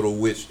Hospital,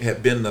 which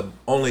had been the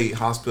only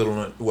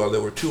hospital. Well, there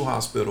were two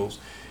hospitals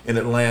in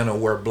Atlanta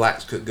where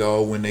blacks could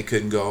go when they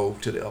couldn't go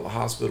to the other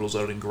hospitals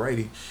other than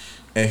Grady,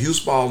 and Hugh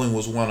Spalding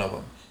was one of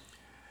them.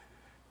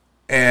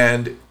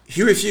 And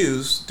he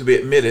refused to be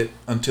admitted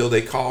until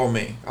they called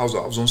me. I was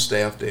on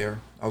staff there.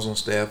 I was on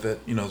staff at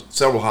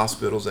several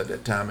hospitals at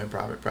that time in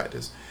private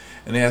practice,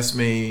 and they asked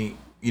me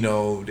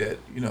that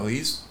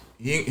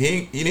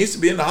he needs to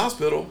be in the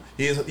hospital.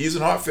 He's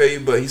in heart failure,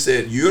 but he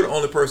said, "You're the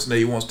only person that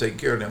he wants taking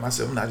care of them." I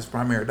said, "I'm not his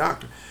primary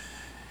doctor."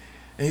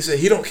 And he said,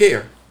 "He don't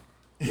care."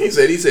 He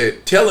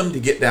said, "Tell him to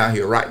get down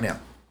here right now."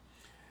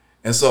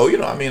 And so,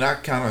 I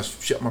kind of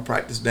shut my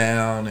practice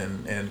down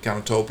and kind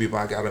of told people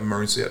I got an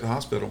emergency at the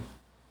hospital.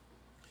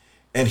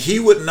 And he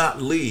would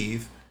not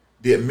leave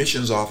the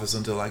admissions office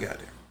until I got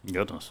there.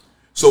 Goodness.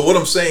 So what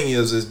I'm saying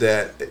is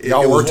that it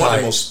Y'all was were one of tight.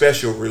 the most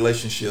special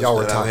relationships Y'all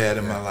were that I've tight, had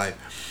in yeah. my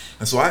life.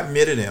 And so I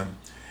admitted him,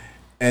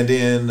 and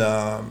then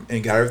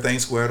and got everything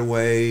squared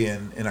away,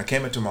 and I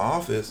came into my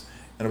office,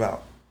 and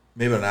about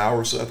maybe an hour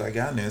or so after I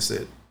got in there,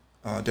 said,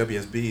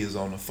 WSB is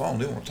on the phone.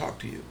 They want to talk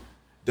to you.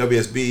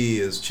 WSB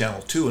is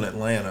Channel 2 in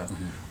Atlanta,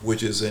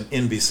 which is an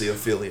NBC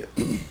affiliate.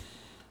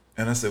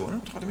 And I said, well, they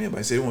don't talk to me about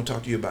it. He said, they want to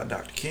talk to you about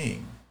Dr.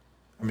 King.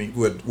 I mean,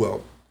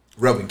 well,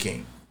 Reverend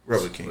King.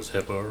 Reverend King. Was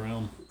HIPAA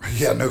around?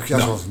 Yeah, no,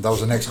 that was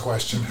the next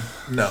question.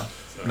 No,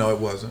 it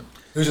wasn't.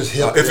 It was just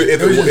hip. If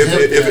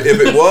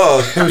it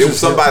was, it was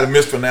somebody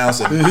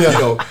mispronouncing,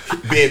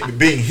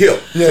 being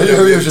hip. Yeah,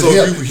 it was just so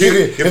hip.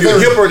 if you're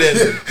hipper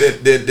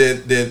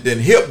than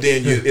hip,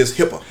 then it's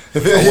hipper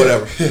or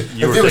whatever.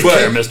 You were If it was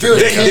thinking King- Mr. if it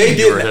was King. King,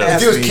 They You were didn't hip.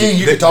 ask If it was me. King,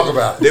 you could talk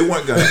about it. They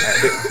weren't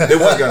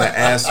gonna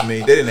ask me.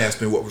 They didn't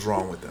ask me what was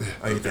wrong with them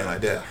or anything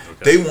like that.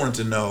 Okay. They wanted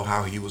to know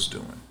how he was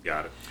doing.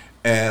 Got it.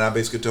 And I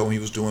basically told him he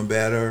was doing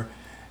better.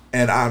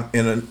 And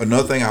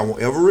another thing I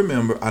won't ever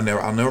remember,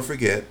 I'll never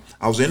forget.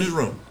 I was in his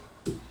room,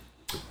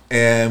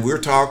 and we were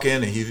talking,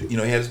 and he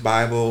had his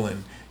Bible,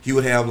 and he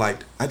would have I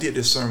did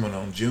this sermon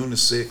on June the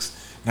 6th,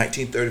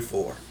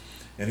 1934,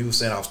 and he was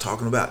saying I was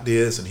talking about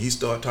this, and he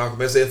started talking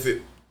about it as if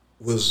it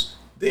was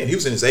then. He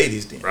was in his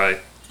 80s then. Right.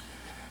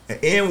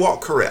 And Ann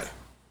walked Coretta.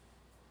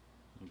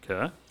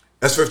 Okay.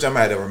 That's the first time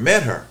I had ever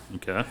met her.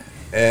 Okay.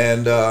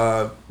 And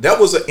that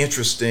was an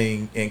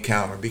interesting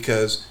encounter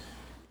because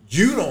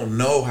you don't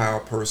know how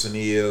a person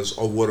is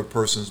or what a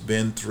person's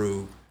been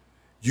through.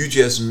 You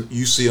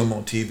see them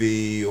on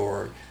TV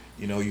or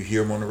you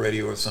hear them on the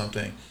radio or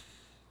something.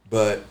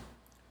 But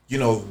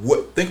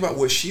think about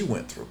what she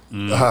went through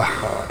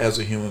as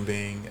a human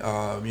being.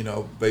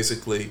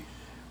 Basically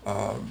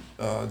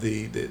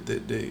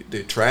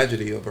the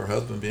tragedy of her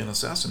husband being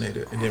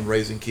assassinated and then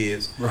raising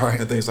kids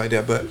and things like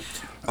that. But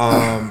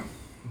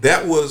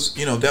that was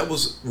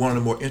one of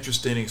the more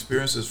interesting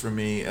experiences for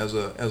me as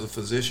a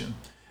physician,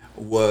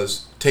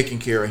 was taking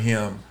care of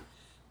him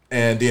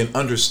and then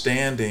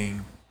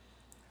understanding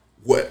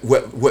what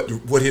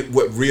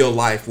real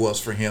life was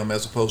for him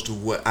as opposed to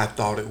what I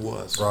thought it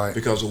was,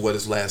 because of what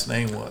his last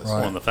name was.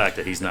 Well, and the fact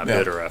that he's not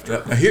bitter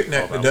after.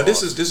 Now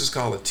this is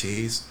called a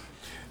tease.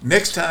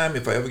 Next time,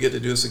 if I ever get to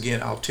do this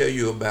again, I'll tell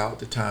you about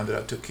the time that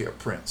I took care of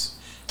Prince.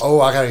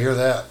 Oh, I got to hear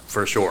that.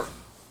 For sure.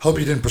 Hope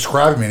you didn't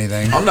prescribe him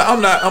anything. I'm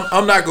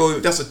not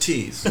going. That's a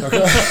tease. Okay.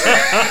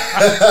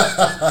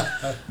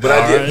 But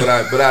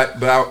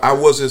I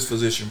was his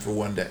physician for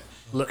one day.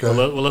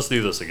 Well, let's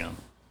do this again.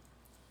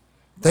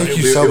 Thank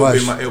you so much.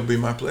 It'll be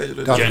my pleasure.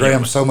 Dr.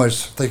 Graham,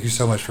 thank you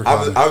so much for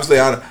coming. Obviously,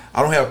 I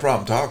don't have a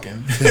problem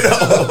talking.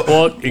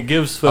 Well, it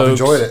gives folks, I've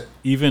enjoyed it.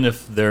 Even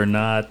if they're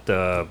not,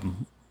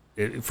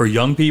 for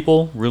young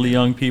people, really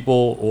young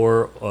people,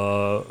 or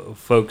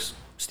folks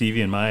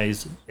Stevie and my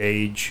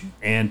age,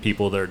 and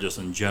people that are just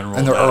in general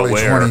in their early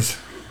aware, 20s.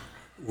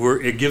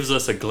 It gives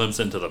us a glimpse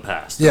into the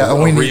past. Yeah, a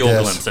we need real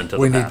this. glimpse into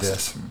We the need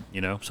past.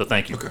 this. So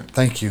thank you. Okay.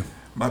 Thank you.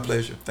 My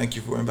pleasure. Thank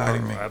you for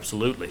inviting me.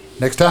 Absolutely.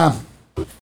 Next time.